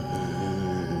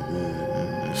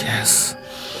 ইয়েস,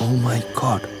 ও মাই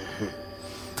গড,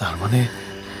 তার মানে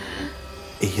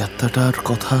এই আত্মাটার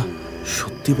কথা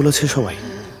সত্যি বলেছে সবাই।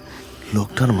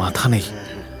 লোকটার মাথা নেই,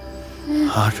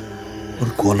 আর ওর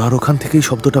গলার ওখান থেকেই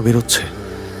শব্দটা বেরোচ্ছে।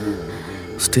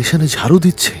 স্টেশনে ঝাড়ু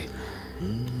দিচ্ছে।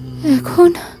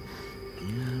 এখন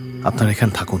আপনারা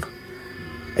এখানে থাকুন।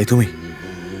 এই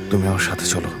তুমি আমার সাথে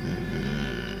চলো,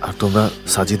 আর তোমরা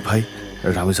সাজিদ ভাই,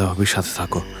 রামিজা ভাবির সাথে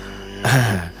থাকো। হ্যাঁ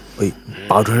হ্যাঁ, ওই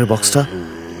পাউডারের বক্সটা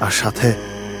আর সাথে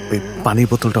ওই পানির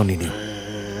বোতলটাও নিয়ে নিও।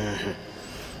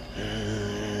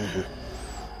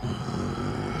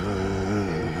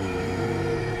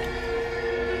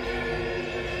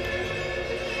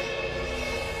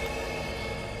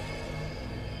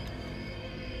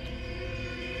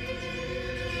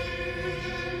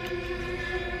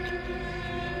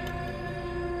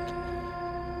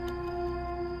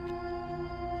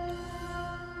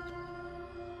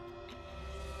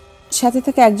 সাথে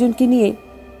থাকা একজনকে নিয়ে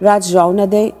রাজ রওনা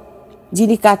দেয়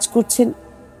যিনি কাজ করছেন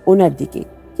ওনার দিকে।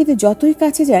 কিন্তু যতই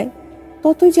কাছে যায়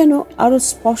ততই যেন আরো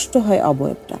স্পষ্ট হয়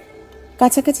অবয়বটা।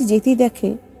 কাছাকাছি যেতেই দেখে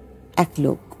এক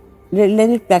লোক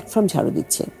রেললাইনের প্ল্যাটফর্ম ঝাড়ু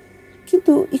দিচ্ছে,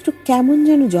 কিন্তু একটু কেমন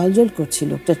যেন জলজল করছে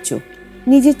লোকটার চোখ।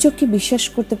 নিজের চোখকে বিশ্বাস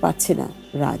করতে পারছে না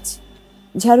রাজ।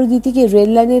 ঝাড়ু দিতে গিয়ে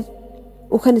রেললাইনের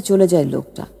ওখানে চলে যায়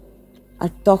লোকটা, আর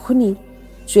তখনই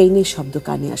ট্রেনের শব্দ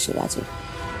কানে আসে রাজের।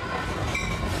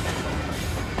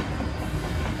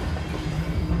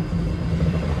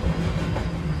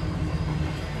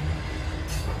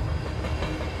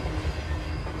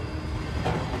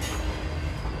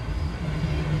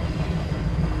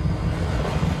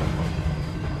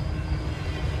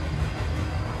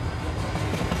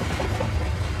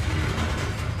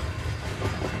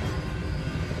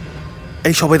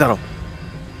 এই সবাই দাঁড়াও,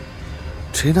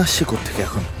 ট্রেন আসছে কোত্থেকে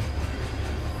এখন?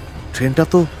 ট্রেনটা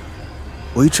তো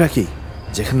ওই ট্র্যাকেই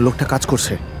যেখানে লোকটা কাজ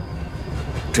করছে।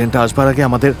 ট্রেনটা আসবার আগে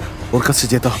আমাদের ওর কাছে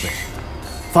যেতে হবে।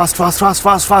 Fast fast fast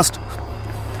fast fast,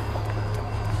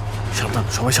 সাবধান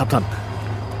সবাই সাবধান।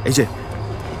 এই যে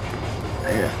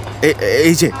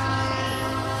এই যে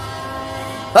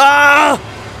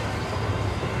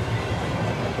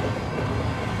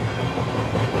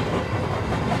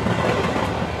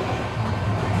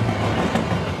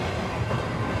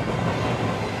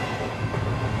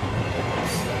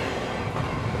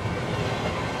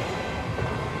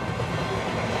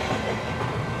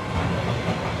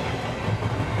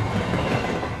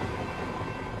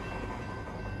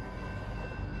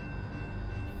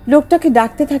লোকটাকে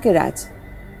ডাকতে থাকে রাজ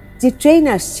যে ট্রেন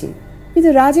আসছে, কিন্তু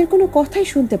রাজের কোনো কথাই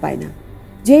শুনতে পায় না।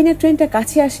 যেই না ট্রেনটা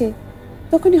কাছে আসে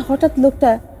তখনই হঠাৎ লোকটা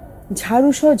ঝাড়ু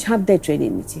সহ ঝাঁপ দেয়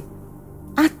ট্রেনের নিচে।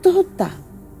 আত্মহত্যা?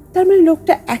 তার মানে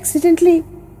লোকটা অ্যাক্সিডেন্টলি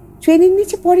ট্রেনের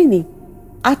নিচে পড়েনি,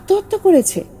 আত্মহত্যা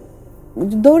করেছে।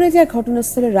 দৌড়ে যায়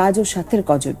ঘটনাস্থলে রাজ ও সাথের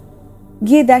কজন।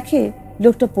 গিয়ে দেখে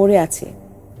লোকটা পড়ে আছে,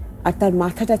 আর তার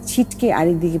মাথাটা ছিটকে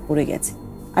আরেকদিকে পড়ে গেছে,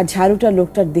 আর ঝাড়ুটা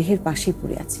লোকটার দেহের পাশেই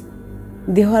পড়ে আছে।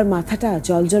 দেহ আর মাথাটা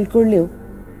জলজল করলেও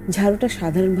ঝাড়ুটা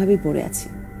সাধারণভাবেই পড়ে আছে।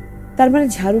 তার মানে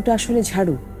ঝাড়ুটা আসলে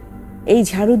ঝাড়ু। এই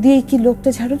ঝাড়ু দিয়েই কি লোকটা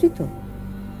ঝাড়ু দিত?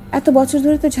 এত বছর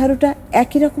ধরে তো ঝাড়ুটা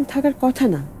একই রকম থাকার কথা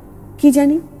না। কি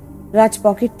জানি, রাজ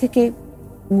পকেট থেকে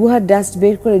গুহার ডাস্ট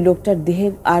বের করে লোকটার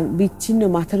দেহের আর বিচ্ছিন্ন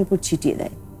মাথার উপর ছিটিয়ে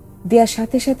দেয়। দেওয়ার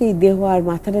সাথে সাথেই দেহ আর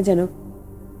মাথাটা যেন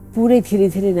পুরে ধীরে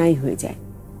ধীরে নাই হয়ে যায়।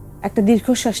 একটা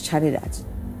দীর্ঘশ্বাস ছাড়ে রাজ।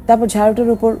 তারপর ঝাড়ুটার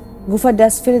উপর গুফার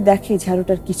ডাস্ট ফেলে দেখে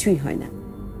ঝাড়ুটার কিছুই হয় না।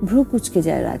 ভ্রু কুচকে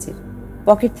যায় রাজের।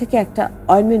 পকেট থেকে একটা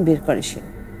অয়েনমেন্ট বের করে সে,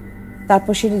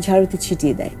 তারপর সেটা ঝাড়ুতে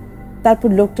ছিটিয়ে দেয়। তারপর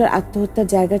লোকটার আত্মহত্যার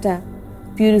জায়গাটা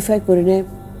পিউরিফাই করে নেয়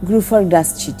গ্রুফার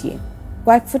ডাস্ট ছিটিয়ে।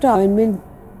 কয়েক ফোঁটা অয়েনমেন্ট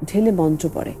ঢেলে মন্ত্র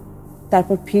পড়ে।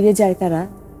 তারপর ফিরে যায় তারা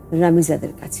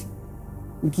রামিজাদের কাছে,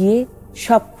 গিয়ে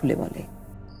সব খুলে বলে।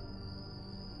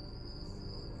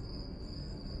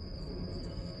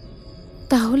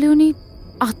 তাহলে উনি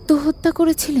আত্মহত্যা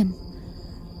করেছিলেন,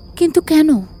 কিন্তু কেন?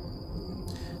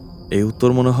 এই উত্তর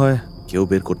মনে হয় কেউ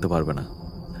বের করতে পারবে না।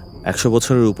 100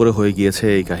 বছরের উপরে হয়ে গিয়েছে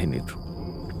এই কাহিনীর।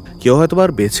 কেউ হয়তো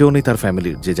আর বেঁচেও নেই তার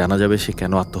ফ্যামিলির যে জানা যাবে সে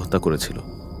কেন আত্মহত্যা করেছিল।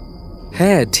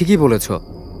 হ্যাঁ, ঠিকই বলেছ।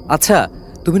 আচ্ছা,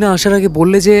 তুমি না আসার আগে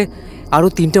বললে যে আরো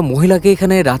 3টা মহিলাকে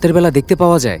এখানে রাতের বেলা দেখতে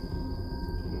পাওয়া যায়।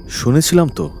 শুনেছিলাম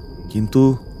তো, কিন্তু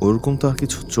ওরকম তো আর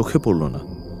কিছু চোখে পড়ল না।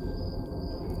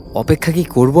 অপেক্ষা কি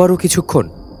করবো আরো কিছুক্ষণ?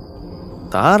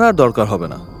 তার আর দরকার হবে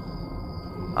না।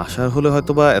 আসার হলে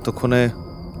হয়তো বা এতক্ষণে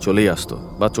চলেই আসতো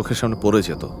বা চোখের সামনে পড়ে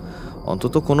যেত।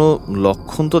 অন্তত কোনো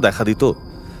লক্ষণ তো দেখা দিত।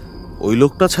 ওই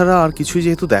লোকটা ছাড়া আর কিছুই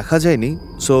যেহেতু দেখা যায়নি,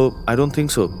 so I don't think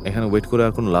so এখানে ওয়েট করে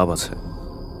আর কোনো লাভ আছে।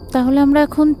 তাহলে আমরা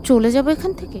এখন চলে যাব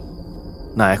এখান থেকে?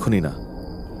 না, এখনই না,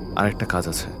 আরেকটা কাজ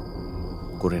আছে,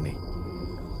 করে নেই।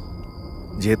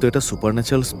 যেহেতু এটা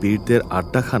সুপারন্যাচারাল স্পিরিটদের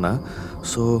আড্ডাখানা,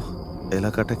 সো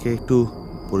এলাকাটাকে একটু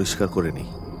পরিষ্কার করে নিই।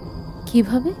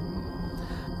 কিভাবে?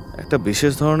 একটা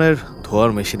বিশেষ ধরনের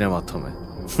ধোয়ার মেশিনের মাধ্যমে।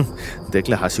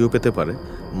 দেখলে হাসিও পেতে পারে,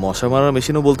 মশা মারার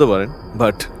মেশিনও বলতে পারেন,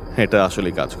 বাট এটা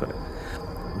আসলেই কাজ করে।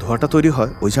 ধোঁয়াটা তৈরি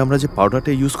হয় ওই যে আমরা যে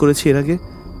পাউডারটা ইউজ করেছি এর আগে,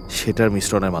 সেটার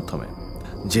মিশ্রণের মাধ্যমে।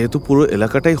 যেহেতু পুরো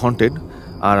এলাকাটাই হন্টেড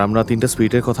আর আমরা 3টা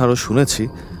স্পিরিটের কথা আরও শুনেছি,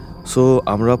 সো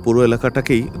আমরা পুরো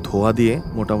এলাকাটাকেই ধোঁয়া দিয়ে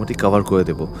মোটামুটি কভার করে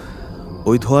দেব।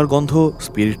 ওই ধোঁয়ার গন্ধ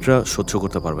স্পিরিটরা সহ্য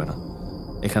করতে পারবে না,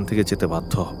 এখান থেকে যেতে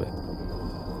বাধ্য হবে।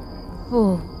 ও,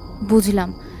 বুঝলাম।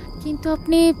 কিন্তু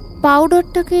আপনি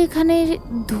পাউডারটাকে এখানে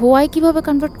ধোঁয়ায় কিভাবে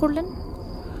কনভার্ট করলেন?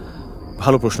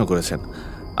 ভালো প্রশ্ন করেছেন।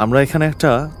 আমরা এখানে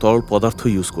একটা তরল পদার্থ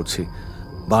ইউজ করছি।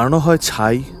 বানানো হয়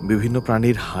ছাই, বিভিন্ন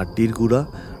প্রাণীর হাড্ডির গুঁড়া,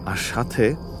 আর সাথে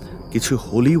কিছু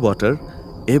হোলি ওয়াটার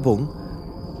এবং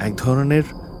এক ধরনের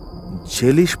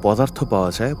জেলিশ পদার্থ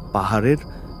পাওয়া যায় পাহাড়ের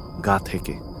গা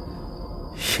থেকে।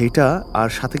 সেটা আর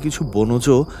সাথে কিছু বনজ,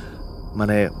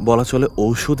 মানে বলা চলে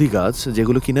ঔষধি গাছ,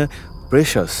 যেগুলো কিনা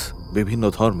প্রেশাস বিভিন্ন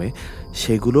ধর্মে,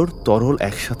 সেগুলোর তরল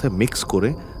একসাথে মিক্স করে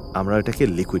আমরা এটাকে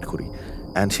লিকুইড করি।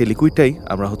 অ্যান্ড সেই লিকুইডটাই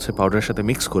আমরা পাউডারের সাথে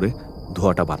মিক্স করে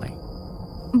ধোঁয়াটা বানাই।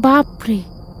 বাপরে,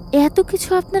 এত কিছু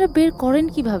আপনারা বের করেন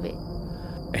কিভাবে?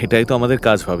 এটাই তো আমাদের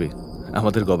কাজ, ভাবি,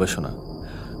 আমাদের গবেষণা।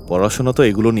 পড়াশোনা তো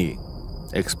এগুলো নিয়ে।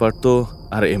 এক্সপার্ট তো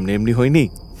আর এমনি এমনি হয়নি।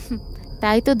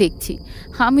 তাই তো দেখছি,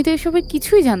 আমি তো এসবের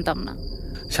কিছুই জানতাম না।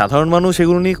 সাধারণ মানুষ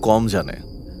এগুলো নিয়ে কম জানে,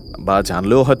 বা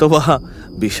জানলেও হয়তো বা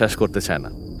বিশ্বাস করতে চায় না।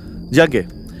 যাকে,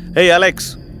 এই Alex,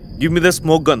 give me the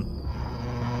smoke গান।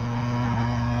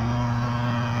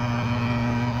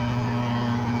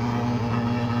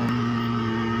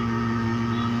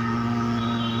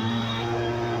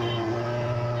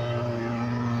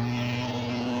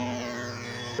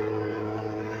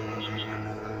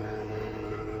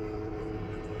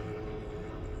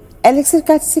 অ্যালেক্সের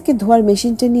কাছ থেকে ধোয়ার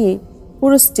মেশিনটা নিয়ে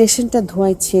পুরো স্টেশনটা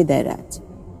ধোঁয়ায় ছেয়ে দেয় রাজ।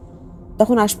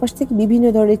 তখন আশপাশ থেকে বিভিন্ন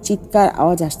ধরনের চিৎকার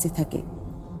আওয়াজ আসতে থাকে,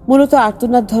 মূলত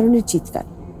আর্তনাদ ধরনের চিৎকার।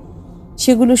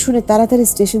 সেগুলো শুনে তাড়াতাড়ি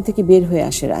স্টেশন থেকে বের হয়ে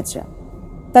আসে রাজরা।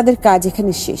 তাদের কাজ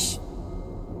এখানে শেষ।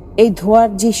 এই ধোঁয়ার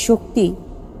যে শক্তি,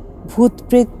 ভূত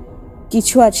প্রেত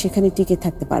কিছু আর সেখানে টিকে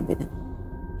থাকতে পারবে না।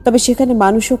 তবে সেখানে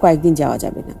মানুষও কয়েকদিন যাওয়া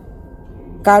যাবে না,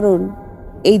 কারণ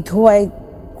এই ধোঁয়ায়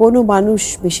কোনো মানুষ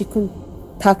বেশিক্ষণ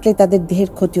থাকলে তাদের দেহের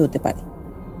ক্ষতি হতে পারে।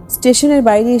 স্টেশনের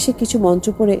বাইরে এসে কিছু মন্ত্র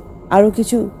পড়ে আরও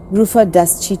কিছু গ্রুফার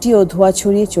ডাস্ট ছিটিয়ে ও ধোঁয়া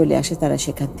ছড়িয়ে চলে আসে তারা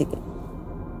সেখান থেকে।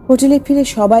 হোটেলে ফিরে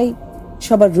সবাই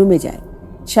সবার রুমে যায়।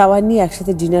 শাওয়ার নিয়ে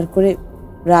একসাথে ডিনার করে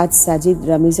রাজ, সাজিদ,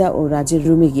 রামিজা ও রাজের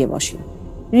রুমে গিয়ে বসে।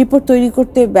 রিপোর্ট তৈরি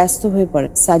করতে ব্যস্ত হয়ে পড়ে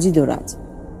সাজিদ ও রাজ।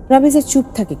 রামিজা চুপ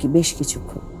থাকে কি বেশ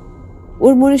কিছুক্ষণ।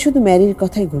 ওর মনে শুধু ম্যারির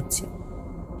কথাই ঘুরছে।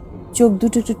 চোখ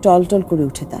দুটো একটু টলটল করে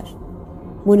উঠে তার।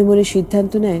 মনে মনে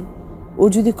সিদ্ধান্ত নেয়, ও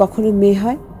যদি কখনো মেয়ে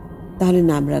হয় তাহলে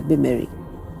নাম রাখবে ম্যারি।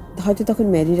 হয়তো তখন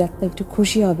ম্যারির আত্মা একটু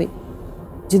খুশি হবে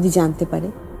যদি জানতে পারে।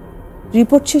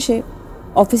 রিপোর্ট শেষে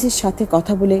অফিসের সাথে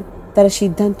কথা বলে তারা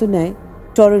সিদ্ধান্ত নেয়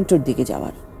টরন্টোর দিকে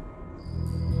যাওয়ার।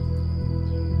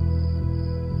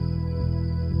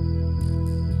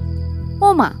 ও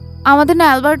মা, আমাদের না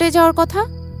অ্যালবার্টে যাওয়ার কথা?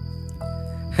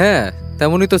 হ্যাঁ,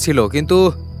 তেমনই তো ছিল, কিন্তু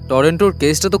টরন্টোর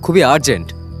কেসটা তো খুবই আর্জেন্ট,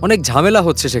 অনেক ঝামেলা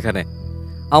হচ্ছে সেখানে।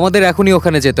 আমাদের এখনই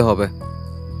ওখানে যেতে হবে।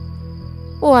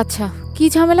 ও আচ্ছা, কি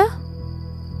ঝামেলা?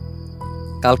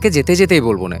 কালকে যেতে যেতেই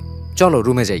বলবো না, চলো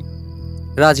রুমে যাই।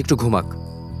 রাজ একটু ঘুমাক,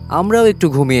 আমরাও একটু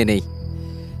ঘুমিয়ে নেই।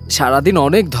 সারাদিন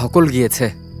অনেক ধকল গিয়েছে,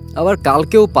 আবার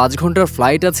কালকেও 5 ঘন্টার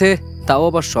ফ্লাইট আছে, তাও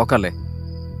আবার সকালে।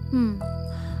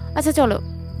 আচ্ছা চলো,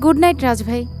 গুড নাইট রাজ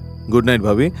ভাই। গুড নাইট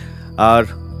ভাবি। আর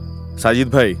সাজিদ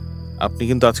ভাই, আপনি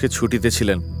কিন্তু আজকে ছুটিতে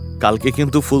ছিলেন, কালকে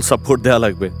কিন্তু ফুল সাপোর্ট দেওয়া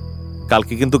লাগবে।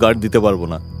 কালকে কিন্তু গার্ড দিতে পারবো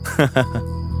না।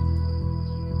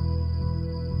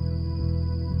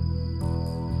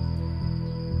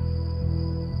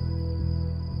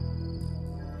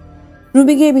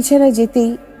 রুমে গিয়ে বিছানায় যেতেই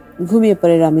ঘুমিয়ে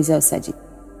পড়ে রামিজা ও সাজিদ।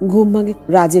 ঘুম ভাঙে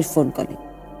রাজের ফোন কলে।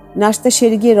 নাস্তা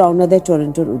সেরে গিয়ে রওনা দেয়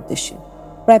টরন্টোর উদ্দেশ্যে।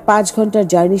 প্রায় 5 ঘন্টার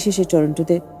জার্নি শেষে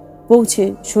টরন্টোতে পৌঁছে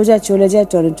সোজা চলে যায়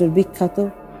টরন্টোর বিখ্যাত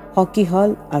হকি হল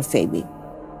আর ফেমে।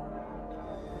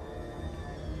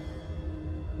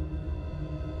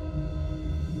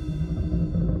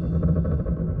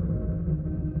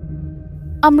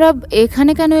 আমরা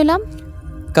এখানে কেন এলাম?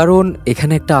 কারণ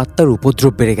এখানে একটা আত্মার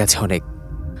উপদ্রব বেড়ে গেছে অনেক,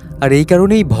 আর এই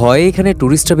কারণেই ভয়ে এখানে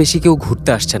টুরিস্টরা বেশি কেউ ঘুরতে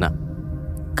আসছে না।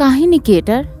 কাহিনী কি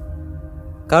এটার?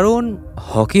 কারণ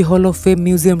হকি হল অফ ফেম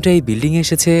মিউজিয়ামটা এই বিল্ডিংয়ে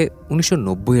এসেছে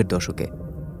 1990-এর দশকে।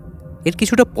 এর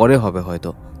কিছুটা পরে হবে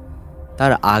হয়তো।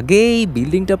 তার আগে এই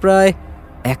বিল্ডিংটা প্রায়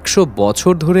 100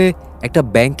 বছর ধরে একটা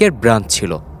ব্যাংকের ব্রাঞ্চ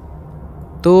ছিল।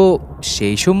 তো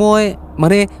সেই সময়,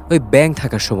 মানে ওই ব্যাংক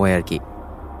থাকার সময় আর কি,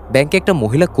 ব্যাংকে একটা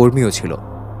মহিলা কর্মীও ছিল,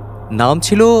 নাম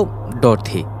ছিল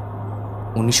ডরথি।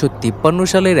 1953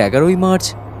 সালের 11ই মার্চ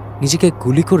নিজেকে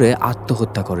গুলি করে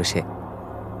আত্মহত্যা করে সে।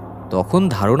 তখন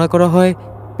ধারণা করা হয়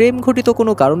প্রেম ঘটিত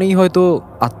কোনো কারণেই হয়তো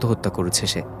আত্মহত্যা করেছে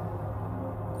সে।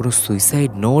 কোনো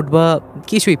সুইসাইড নোট বা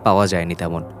কিছুই পাওয়া যায়নি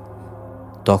তেমন।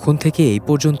 তখন থেকে এই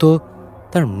পর্যন্ত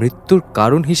তার মৃত্যুর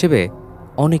কারণ হিসেবে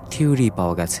অনেক থিওরি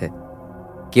পাওয়া গেছে।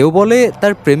 কেউ বলে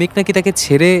তার প্রেমিক নাকি তাকে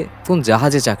ছেড়ে কোন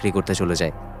জাহাজে চাকরি করতে চলে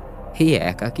যায়, এই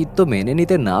একাকিত্ব মেনে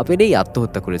নিতে না পেরেই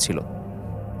আত্মহত্যা করেছিল।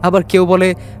 আবার কেউ বলে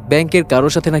ব্যাংকের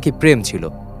কারোর সাথে নাকি প্রেম ছিল,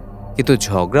 কিন্তু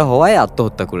ঝগড়া হওয়ায়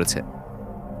আত্মহত্যা করেছে।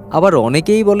 আবার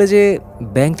অনেকেই বলে যে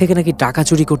ব্যাংক থেকে নাকি টাকা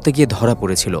চুরি করতে গিয়ে ধরা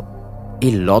পড়েছিল,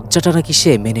 এই লজ্জাটা নাকি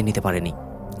সে মেনে নিতে পারেনি,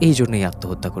 এই জন্যই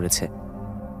আত্মহত্যা করেছে।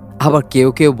 আবার কেউ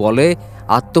কেউ বলে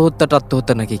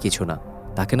আত্মহত্যা নাকি কিছু না,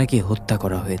 তাকে নাকি হত্যা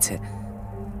করা হয়েছে।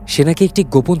 সে নাকি একটি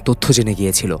গোপন তথ্য জেনে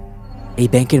গিয়েছিল। এই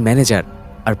ব্যাংকের ম্যানেজার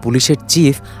আর পুলিশের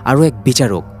চিফ আরও এক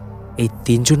বিচারক, এই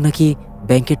 3 জন নাকি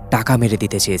ব্যাংকের টাকা মেরে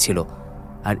দিতে চেয়েছিল।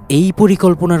 আর এই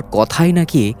পরিকল্পনার কথাই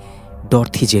নাকি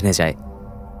ডরথি জেনে যায়,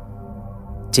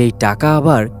 যেই টাকা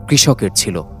আবার কৃষকের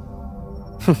ছিল।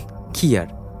 কি আর,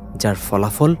 যার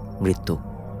ফলাফল মৃত্যু।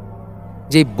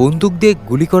 যেই বন্দুক দিয়ে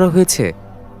গুলি করা হয়েছে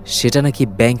সেটা নাকি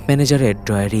ব্যাংক ম্যানেজারের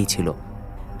ড্রয়ারেই ছিল,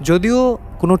 যদিও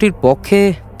কোনোটির পক্ষে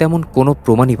তেমন কোনো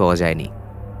প্রমাণই পাওয়া যায়নি।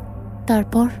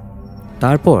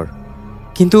 তারপর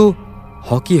কিন্তু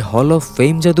হকি হল অফ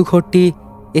ফেম জাদুঘরটি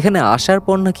এখানে আসার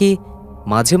পর নাকি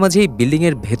মাঝে মাঝেই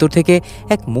বিল্ডিংয়ের ভেতর থেকে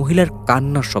এক মহিলার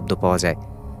কান্নার শব্দ পাওয়া যায়।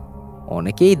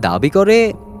 অনেকেই দাবি করে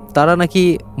তারা নাকি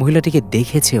মহিলাটিকে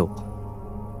দেখেছেও।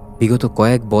 বিগত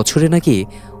কয়েক বছরে নাকি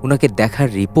ওনাকে দেখার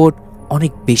রিপোর্ট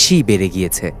অনেক বেশি বেড়ে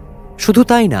গিয়েছে। শুধু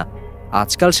তাই না,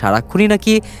 আজকাল সারাক্ষণই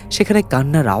নাকি সেখানে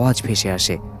কান্নার আওয়াজ ভেসে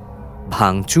আসে,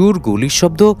 ভাঙচুর, গুলির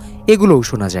শব্দ এগুলোও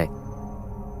শোনা যায়।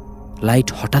 লাইট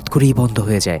হঠাৎ করেই বন্ধ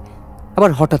হয়ে যায়,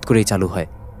 আবার হঠাৎ করেই চালু হয়।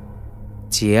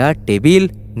 চেয়ার টেবিল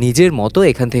নিজের মতো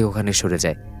এখান থেকে ওখানে সরে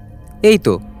যায়। এই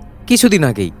তো কিছুদিন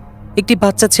আগেই একটি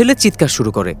বাচ্চা ছেলে চিৎকার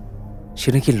শুরু করে, সে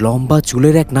নাকি লম্বা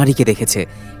চুলের এক নারীকে দেখেছে।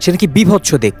 সে নাকি বিভৎস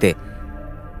দেখতে।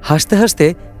 হাসতে হাসতে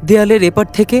দেয়ালের এপার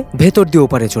থেকে ভেতর দিয়ে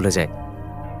ওপারে চলে যায়।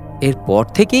 এরপর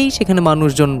থেকেই সেখানে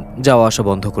মানুষজন যাওয়া আসা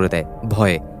বন্ধ করে দেয়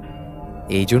ভয়ে।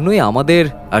 এই জন্যই আমাদের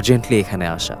আর্জেন্টলি এখানে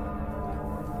আসা।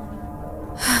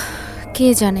 কে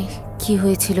জানে কি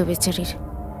হয়েছিল বেচারির।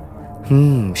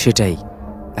 সেটাই।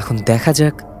 এখন দেখা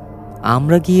যাক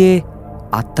আমরা গিয়ে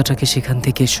আত্মাটাকে সেখান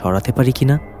থেকে সরাতে পারি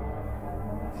কিনা।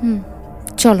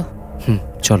 চলো।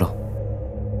 চলো।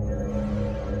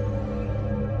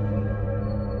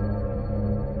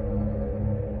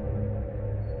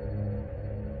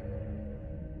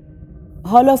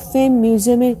 হল অফ ফেম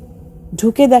মিউজিয়ামে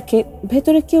ঢুকে দেখে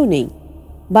ভেতরে কেউ নেই,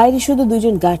 বাইরে শুধু 2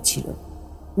 জন গার্ড ছিল।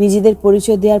 নিজেদের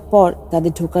পরিচয় দেওয়ার পর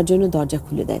তাদের ঢোকার জন্য দরজা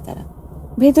খুলে দেয় তারা।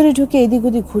 ভেতরে ঢুকে এদিক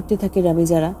ওদিক ঘুরতে থাকে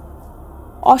রামিজারা।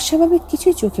 অস্বাভাবিক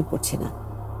কিছুই চোখে পড়ছে না।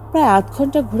 প্রায় 8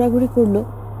 ঘন্টা ঘোরাঘুরি করলো,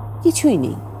 কিছুই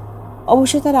নেই।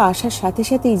 অবশ্য তারা আসার সাথে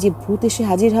সাথেই যে ভূত এসে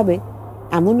হাজির হবে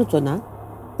এমনও তো না।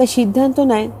 তাই সিদ্ধান্ত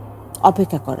নেয়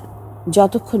অপেক্ষা করার,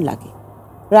 যতক্ষণ লাগে।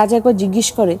 রাজা একবার জিজ্ঞেস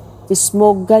করে যে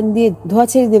স্মোক গান দিয়ে ধোঁয়া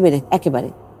ছেড়ে দেবে না একেবারে,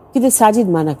 কিন্তু সাজিদ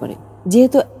মানা করে,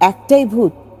 যেহেতু একটাই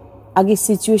ভূত, আগে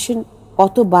সিচুয়েশন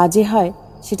কত বাজে হয়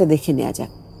সেটা দেখে নেওয়া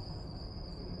যাক।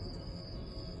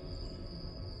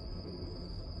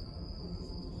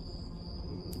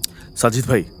 সাজিদ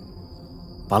ভাই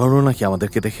পালালো নাকি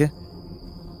আমাদেরকে দেখে?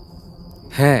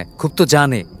 হ্যাঁ, খুব তো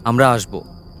জানে আমরা আসব।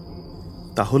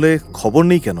 তাহলে খবর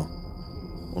নেই কেন?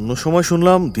 অন্য সময়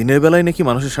শুনলাম দিনের বেলায় নাকি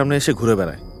মানুষের সামনে এসে ঘুরে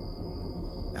বেড়ায়।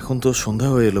 এখন তো সন্ধ্যা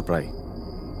হয়ে এলো প্রায়।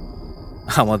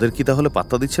 আমাদের কি তাহলে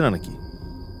পাত্তা দিচ্ছে না নাকি?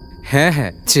 হ্যাঁ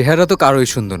হ্যাঁ, চেহারা তো কারোই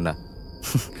সুন্দর না।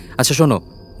 আচ্ছা শোনো,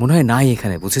 মনে হয় নাই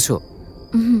এখানে, বুঝেছো?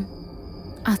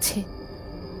 আছে,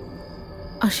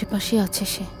 আশেপাশে আছে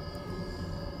সে।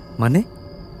 মানে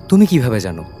তুমি কিভাবে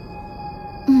জানো?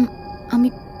 আমি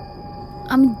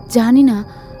আমি জানি না,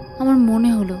 আমার মনে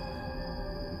হলো,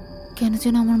 কেন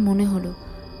যেন আমার মনে হলো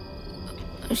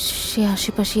সে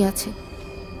আশেপাশে আছে।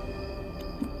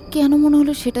 কেন মনে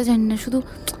হলো সেটা জানি না, শুধু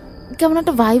কেমন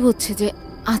একটা ভাইব হচ্ছে যে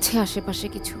আছে আশেপাশে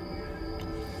কিছু।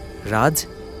 রাজ,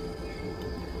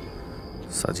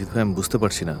 সাজিদ ভাই আমি বুঝতে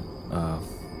পারছি না,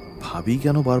 ভাবি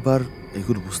কেন বারবার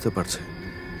এগুলো বুঝতে পারছে।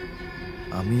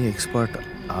 আমি এক্সপার্ট,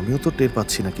 আমিও তো টের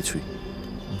পাচ্ছি না কিছুই।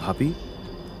 ভাবি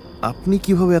আপনি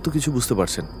কিভাবে এত কিছু বুঝতে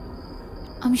পারছেন?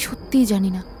 আমি সত্যিই জানি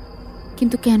না,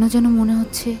 কিন্তু কেন যেন মনে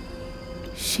হচ্ছে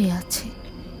সে আছে।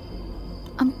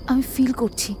 আমি ফিল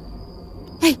করছি।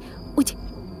 এই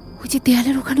ওই যে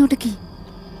দেয়ালের ওখানে, ওটা কি?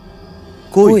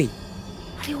 কই?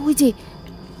 আরে ওই যে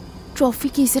ট্রফি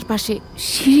কেসের পাশে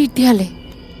সিঁড়ির দেয়ালে।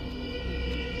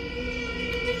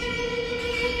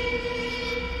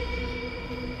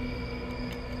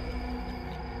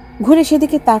 ঘুরে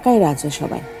সেদিকে তাকায় রাজা।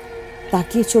 সবাই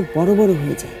তাকিয়ে চোখ বড় বড়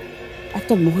হয়ে যায়।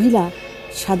 একটা মহিলা,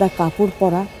 সাদা কাপড়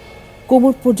পরা,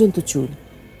 কোমর পর্যন্ত চুল,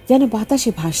 যেন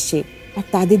বাতাসে ভাসছে আর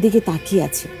তাদের দিকে তাকিয়ে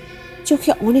আছে।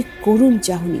 চোখে অনেক করুণ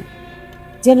চাহনি,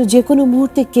 যেন যে কোনো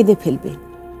মুহূর্তে কেঁদে ফেলবে।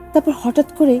 তারপর হঠাৎ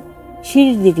করে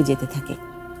সিঁড়ির দিকে যেতে থাকে।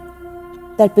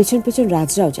 তার পেছন পেছন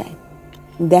রাজরাও যায়।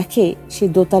 দেখে সে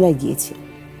দোতলায় গিয়েছে।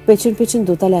 পেছন পেছন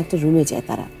দোতলায় একটা রুমে যায়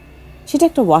তারা। সেটা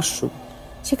একটা ওয়াশরুম।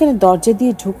 সেখানে দরজা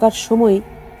দিয়ে ঢোকার সময়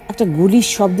একটা গুলির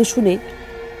শব্দ শুনে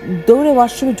দৌড়ে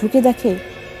ওয়াশরুমে ঢুকে দেখে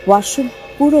ওয়াশরুম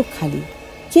পুরো খালি,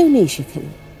 কেউ নেই সেখানে,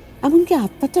 এমনকি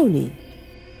আত্মাটাও নেই।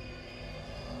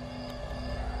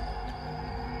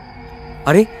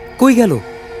 আরে কই গেল?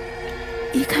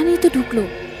 এখানেই তো ঢুকলো।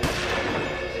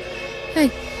 এই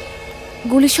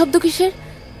গুলির শব্দ কিসের?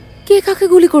 কে কাকে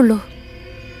গুলি করলো?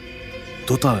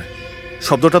 দোতলায়।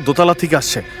 শব্দটা দোতলা থেকে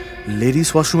আসছে, লেডিস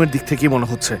ওয়াশরুমের দিক থেকেই মনে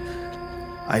হচ্ছে।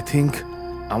 আই থিঙ্ক,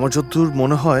 আমার যতদূর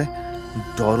মনে হয়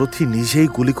ডরথি নিজেই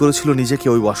গুলি করেছিল নিজেকে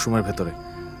ওই ওয়াশরুমের ভেতরে।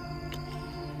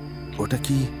 ওটা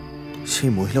কি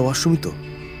সেই মহিলা ওয়াশরুমই তো?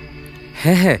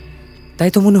 হ্যাঁ হ্যাঁ,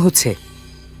 তাই তো মনে হচ্ছে।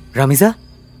 রামিজা,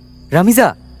 রামিজা,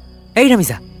 এই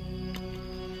রামিজা।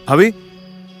 ভাবি,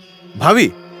 ভাবি।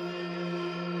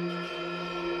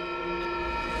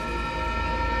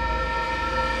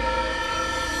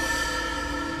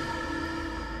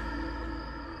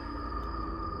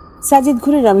 সাজিদ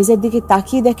ঘুরে রামিজার দিকে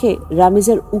তাকিয়ে দেখে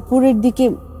রামিজার উপরের দিকে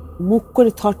মুখ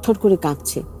করে থরথর করে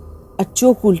কাঁপছে আর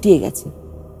চোখ উল্টিয়ে গেছে।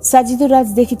 সাজিদ ও রাজ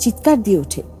দেখে চিৎকার দিয়ে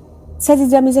ওঠে। সাজিদ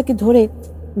রামিজাকে ধরে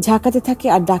ঝাঁকাতে থাকে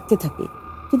আর ডাকতে থাকে,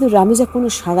 কিন্তু রামিজা কোনো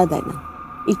সাড়া দেয় না।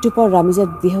 একটু পর রামিজার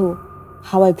দেহ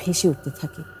হাওয়ায় ভেসে উঠতে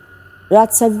থাকে। রাজ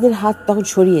সাজিদের হাত তখন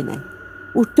সরিয়ে নেয়।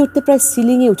 উঠতে উঠতে প্রায়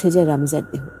সিলিংয়ে উঠে যায় রামিজার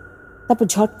দেহ। তারপর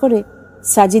ঝট করে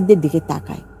সাজিদদের দিকে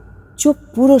তাকায়। চোখ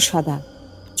পুরো সাদা,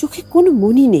 চোখে কোনো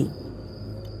মনি নেই।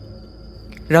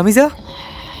 রামিজা,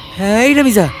 হ্যাঁ এই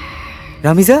রামিজা,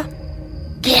 রামিজা।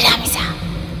 কে রামিজা?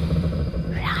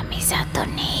 রামিজা তো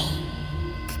নেই।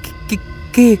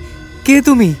 কে কে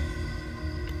তুমি?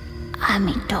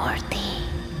 আমি ডরথি,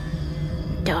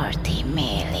 ডরথি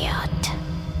মেলিয়ট।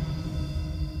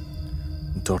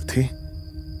 ডরথি?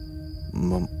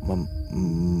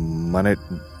 মানে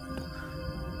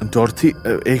ডরথি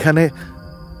এখানে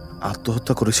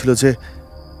আত্মহত্যা করেছিল যে,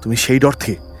 তুমি সেই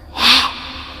ডরথি?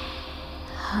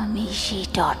 আমি সেই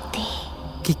ডরথি।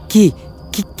 কি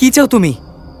কি চাও তুমি?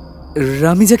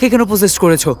 রামিজাকে কেন প্রসেস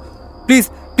করেছো? প্লিজ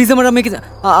প্লিজ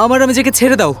আমার রামিজাকে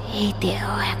ছেড়ে দাও। এই দেহ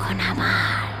এখন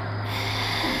আমার।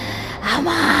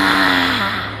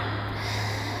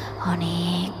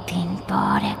 অনেক দিন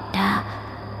পর একটা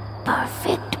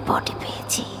পারফেক্ট বডি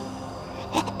পেয়েছি।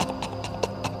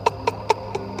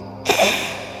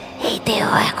 এই দেহ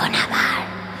এখন আমার।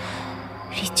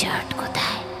 রিচার্ড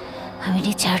কোথায়? আমি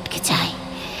রিচার্ডকে চাই।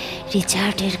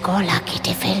 রিচার্ডের গলা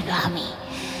কেটে ফেলবো আমি,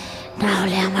 না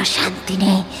হলে আমার শান্তি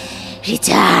নেই।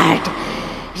 Richard,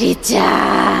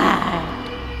 Richard.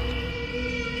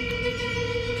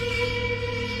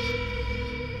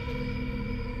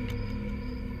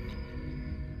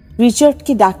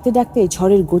 রিচার্ডকে ডাকতে ডাকতে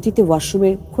ঝড়ের গতিতে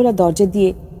ওয়াশরুমের খোলা দরজা দিয়ে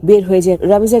বের হয়ে যায়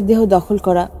রামিজার দেহ দখল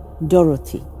করা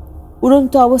ডরথি।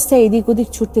 উড়ন্ত অবস্থায় এদিক ওদিক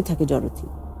ছুটতে থাকে ডরথি।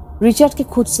 রিচার্ডকে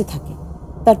খুঁজতে থাকে।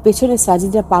 তার পেছনে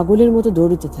সাজিদরা পাগলের মতো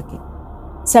দৌড়তে থাকে।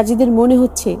 সাজিদের মনে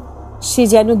হচ্ছে সে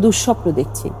যেন দুঃস্বপ্ন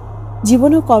দেখছে।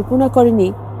 জীবনেও কল্পনা করেনি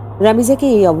রামিজাকে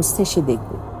এই অবস্থায় সে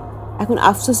দেখবে। এখন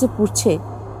আফসোসে পুড়ছে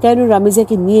কেন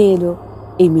রামিজাকে নিয়ে এলো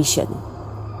এই মিশনে।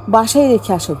 বাসায়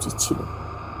রেখে আসা উচিত ছিল।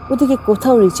 ওদিকে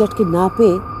কোথাও রিচার্ডকে না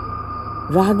পেয়ে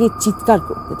রাগে চিৎকার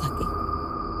করতে থাকে।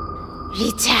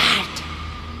 রিচার্ড,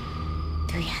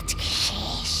 তুই আজকে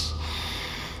শেষ,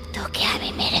 তোকে আমি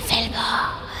মেরে ফেলবো।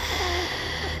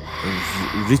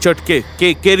 রিচার্ড কে কে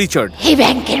কে রিচার্ড? এই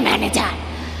ব্যাংকের ম্যানেজার,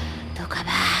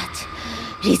 ধোঁকাবাজ।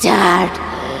 রিচার্ড,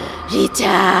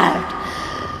 রিচার্ড,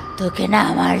 তোকে না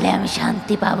মারলে আমি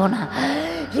শান্তি পাবো না।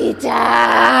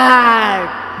 রিচার্ড,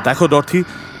 দেখো ডরথি,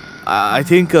 আই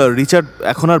থিঙ্ক রিচার্ড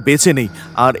এখন আর বেঁচে নেই,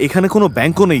 আর এখানে কোনো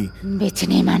ব্যাংকও নেই। বেঁচে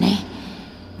নেই মানে?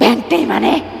 ব্যাংক নেই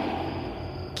মানে?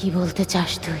 কি বলতে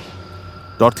চাস তুই?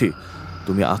 ডরথি,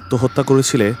 তুমি আত্মহত্যা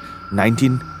করেছিলে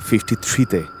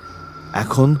 1953-তে,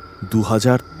 এখন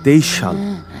 2023 সাল।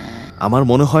 আমার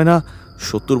মনে হয় না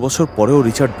 70 বছর পরেও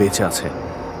রিচার্ড বেঁচে আছে।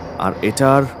 আর এটা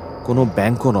আর কোনো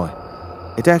ব্যাংকও নয়,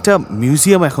 এটা একটা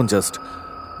মিউজিয়াম এখন জাস্ট।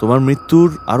 তোমার মৃত্যুর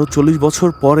আরও 40 বছর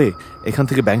পরে এখান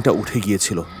থেকে ব্যাংকটা উঠে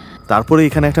গিয়েছিল, তারপরে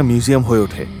এখানে একটা মিউজিয়াম হয়ে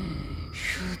ওঠে।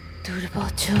 70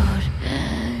 বছর,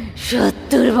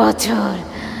 70 বছর,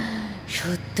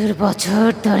 70 বছর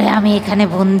ধরে আমি এখানে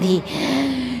বন্দি।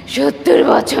 70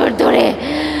 বছর ধরে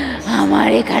আমার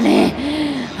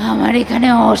এখানে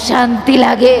অশান্তি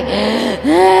লাগে।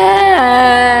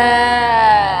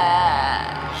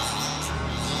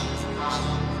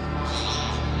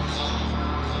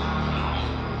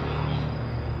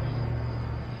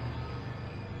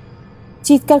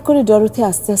 চিৎকার করে ডরথি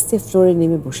আস্তে আস্তে ফ্লোরে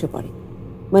নেমে বসে পড়ে,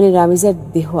 মানে রামিজার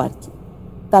দেহ আর কি।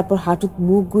 তারপর হাঁটুত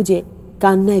মুখ গুজে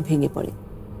কান্নায় ভেঙে পড়ে।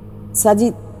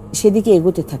 সাজিদ সেদিকে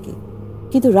এগোতে থাকে,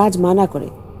 কিন্তু রাজ মানা করে।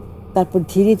 তারপর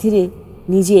ধীরে ধীরে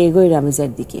নিজে এগোয়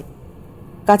রামিজার দিকে,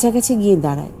 কাছাকাছি গিয়ে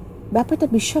দাঁড়ায়। ব্যাপারটা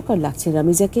বিস্ময়কর লাগছে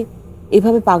রামিজাকে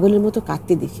এভাবে পাগলের মতো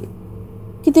কাঁদতে দেখে।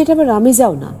 কিন্তু এটা আবার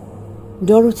রামিজাও না,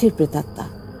 ডরথির প্রেতাত্মা।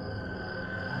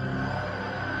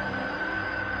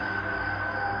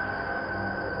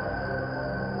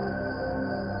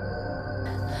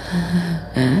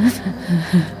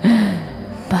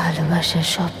 ভালোবাসার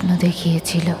স্বপ্ন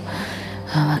দেখিয়েছিল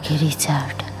আমাকে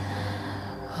রিচার্ড।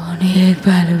 অনেক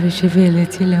ভালোবেসে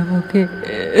ফেলেছিলাম ওকে,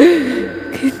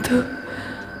 কিন্তু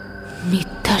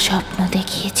মিথ্যা স্বপ্ন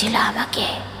দেখিয়েছিল আমাকে।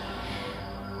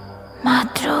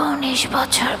 মাত্র 19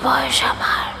 বছর বয়স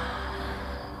আমার,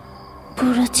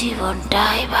 পুরো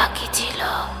জীবনটাই বাকি ছিল।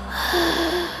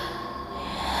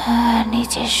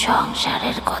 নিজের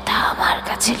সংসারের কথা আমার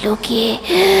কাছে লুকিয়ে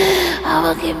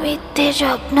আমাকে মিথ্যে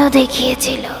স্বপ্ন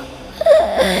দেখিয়েছিল।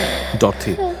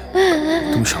 ডরথি,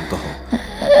 তুমি শান্ত হও।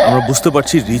 আমরা বুঝতে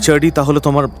পারছি রিচার্ডই তাহলে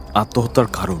তোমার আত্মহত্যার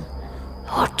কারণ।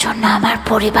 ওর জন্য আমার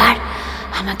পরিবার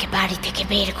আমাকে বাড়ি থেকে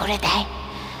বের করে দেয়।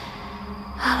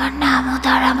 আমার নামও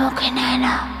তারা মুখে নেয়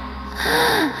না।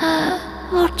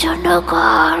 ওর জন্য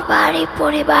ঘর বাড়ি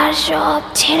পরিবার সব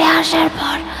ছেড়ে আসার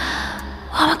পর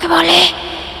আমাকে বলে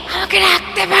আমাকে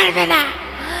রাখতে পারবে না,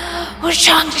 ওর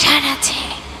সংসার আছে।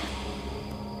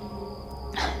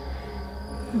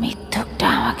 মিথ্যুকটা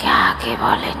আমাকে আগে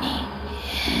বলেনি,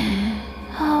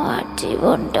 আমার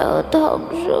জীবনটাও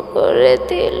ধ্বংস করে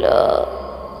দিল।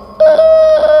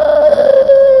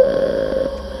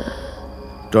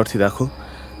 ডরথি দেখো,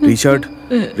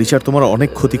 রিচার্ড তোমার অনেক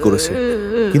ক্ষতি করেছে,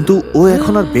 কিন্তু ও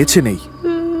এখন আর বেঁচে নেই।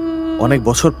 অনেক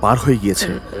বছর পার হয়ে গিয়েছে।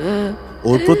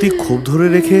 ওর প্রতি ক্ষোভ ধরে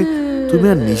রেখে তুমি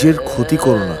আর নিজের ক্ষতি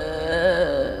করো না,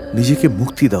 নিজেকে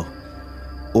মুক্তি দাও।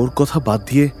 ওর কথা বাদ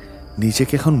দিয়ে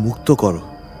নিজেকে এখন মুক্ত করো।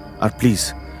 আর প্লিজ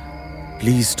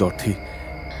প্লিজ ডরথি,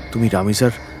 তুমি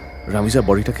রামিজার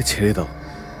বডিটাকে ছেড়ে দাও।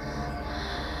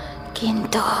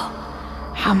 কিন্তু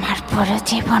আমার পুরো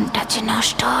জীবনটা যে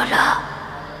নষ্ট হলো,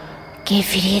 কে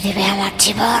ফিরিয়ে দেবে আমার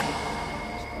জীবন?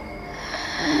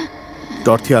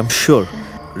 Dorothy, I am sure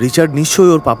Richard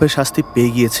নিশ্চয়ই ওর পাপের শাস্তি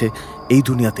পেয়ে গিয়েছে এই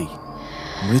দুনিয়াতেই।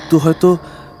 মৃত্যু হয়তো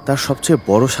তার সবচেয়ে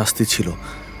বড় শাস্তি ছিল।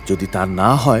 যদি তার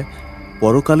না হয়,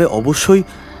 পরকালে অবশ্যই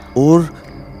ওর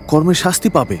কর্মের শাস্তি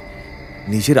পাবে।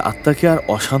 নিজের আত্মাকে আর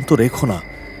অশান্ত রেখো না,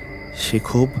 সে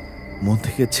ক্ষোভ মন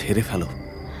থেকে ঝেড়ে ফেলো।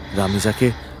 রামিজাকে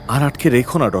আর আটকে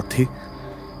রেখো না ডরথি।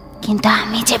 কিন্তু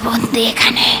আমি যে বন্দি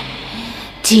এখানে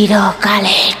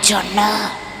চিরকালের জন্য।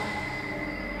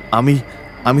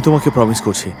 আমি তোমাকে প্রমিস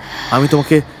করছি,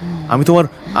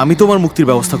 আমি তোমার মুক্তির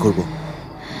ব্যবস্থা করব।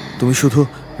 তুমি শুধু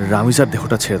রামিজার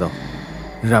দেহটা ছেড়ে দাও,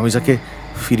 রামিজাকে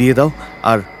ফিরিয়ে দাও,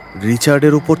 আর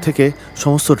রিচার্ডের উপর থেকে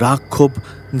সমস্ত রাগ ক্ষোভ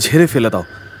ঝেড়ে ফেলে দাও।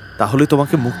 তাহলে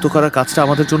তোমাকে মুক্ত করার কাজটা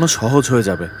আমাদের জন্য সহজ হয়ে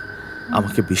যাবে।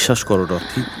 আমাকে বিশ্বাস করো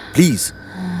ডরথি, প্লিজ।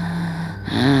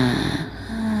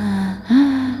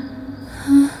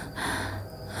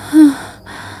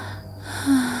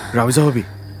 রামিজা ভাবি,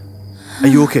 আর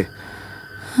ইউ ওকে?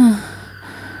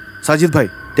 সাজিদ ভাই,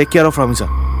 টেক কেয়ার অফ রামিজা।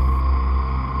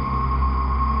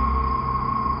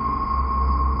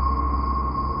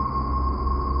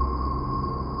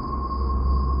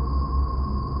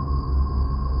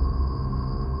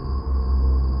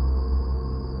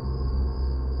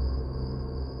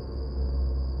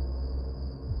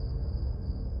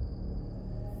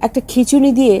 একটা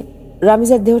খিঁচুনি দিয়ে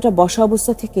রামিজার দেহটা বসা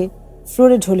অবস্থা থেকে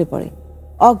ফ্লোরে ঢলে পড়ে,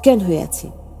 অজ্ঞান হয়ে আছে।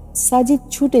 সাজিদ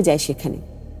ছুটে যায় সেখানে।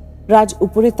 রাজ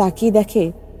উপরে তাকিয়ে দেখে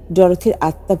ডরথির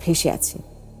আত্মা ভেসে আছে।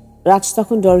 রাজ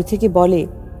তখন ডরথিকে বলে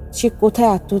সে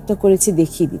কোথায় আত্মহত্যা করেছে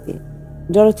দেখিয়ে দিতে।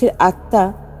 ডরথির আত্মা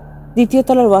দ্বিতীয়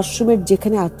তলার ওয়াশরুমের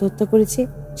যেখানে আত্মহত্যা করেছে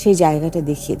সেই জায়গাটা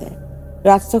দেখিয়ে দেয়।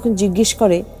 রাজ তখন জিজ্ঞেস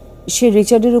করে সে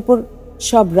রিচার্ডের উপর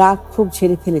সব রাগ ক্ষোভ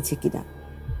ঝেড়ে ফেলেছে কিনা।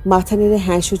 মাথা নেড়ে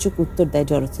হ্যাঁ সূচক উত্তর দেয়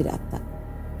ডরথির আত্মা।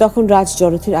 তখন রাজ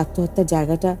ডরথির আত্মহত্যার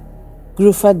জায়গাটা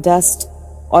গ্রুফার ডাস্ট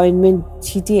অয়েনমেন্ট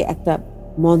ছিটিয়ে একটা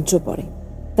মন্ত্র পড়ে।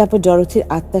 তারপর ডরথির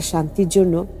আত্মার শান্তির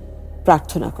জন্য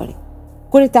প্রার্থনা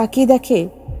করে তাকিয়ে দেখে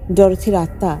ডরথির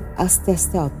আত্মা আস্তে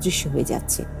আস্তে অদৃশ্য হয়ে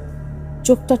যাচ্ছে।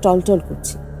 চোখটা টলটল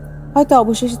করছে, হয়তো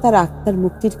অবশেষে তার আত্মার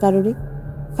মুক্তির কারণে,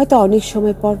 হয়তো অনেক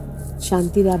সময় পর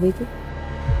শান্তির আবেগে।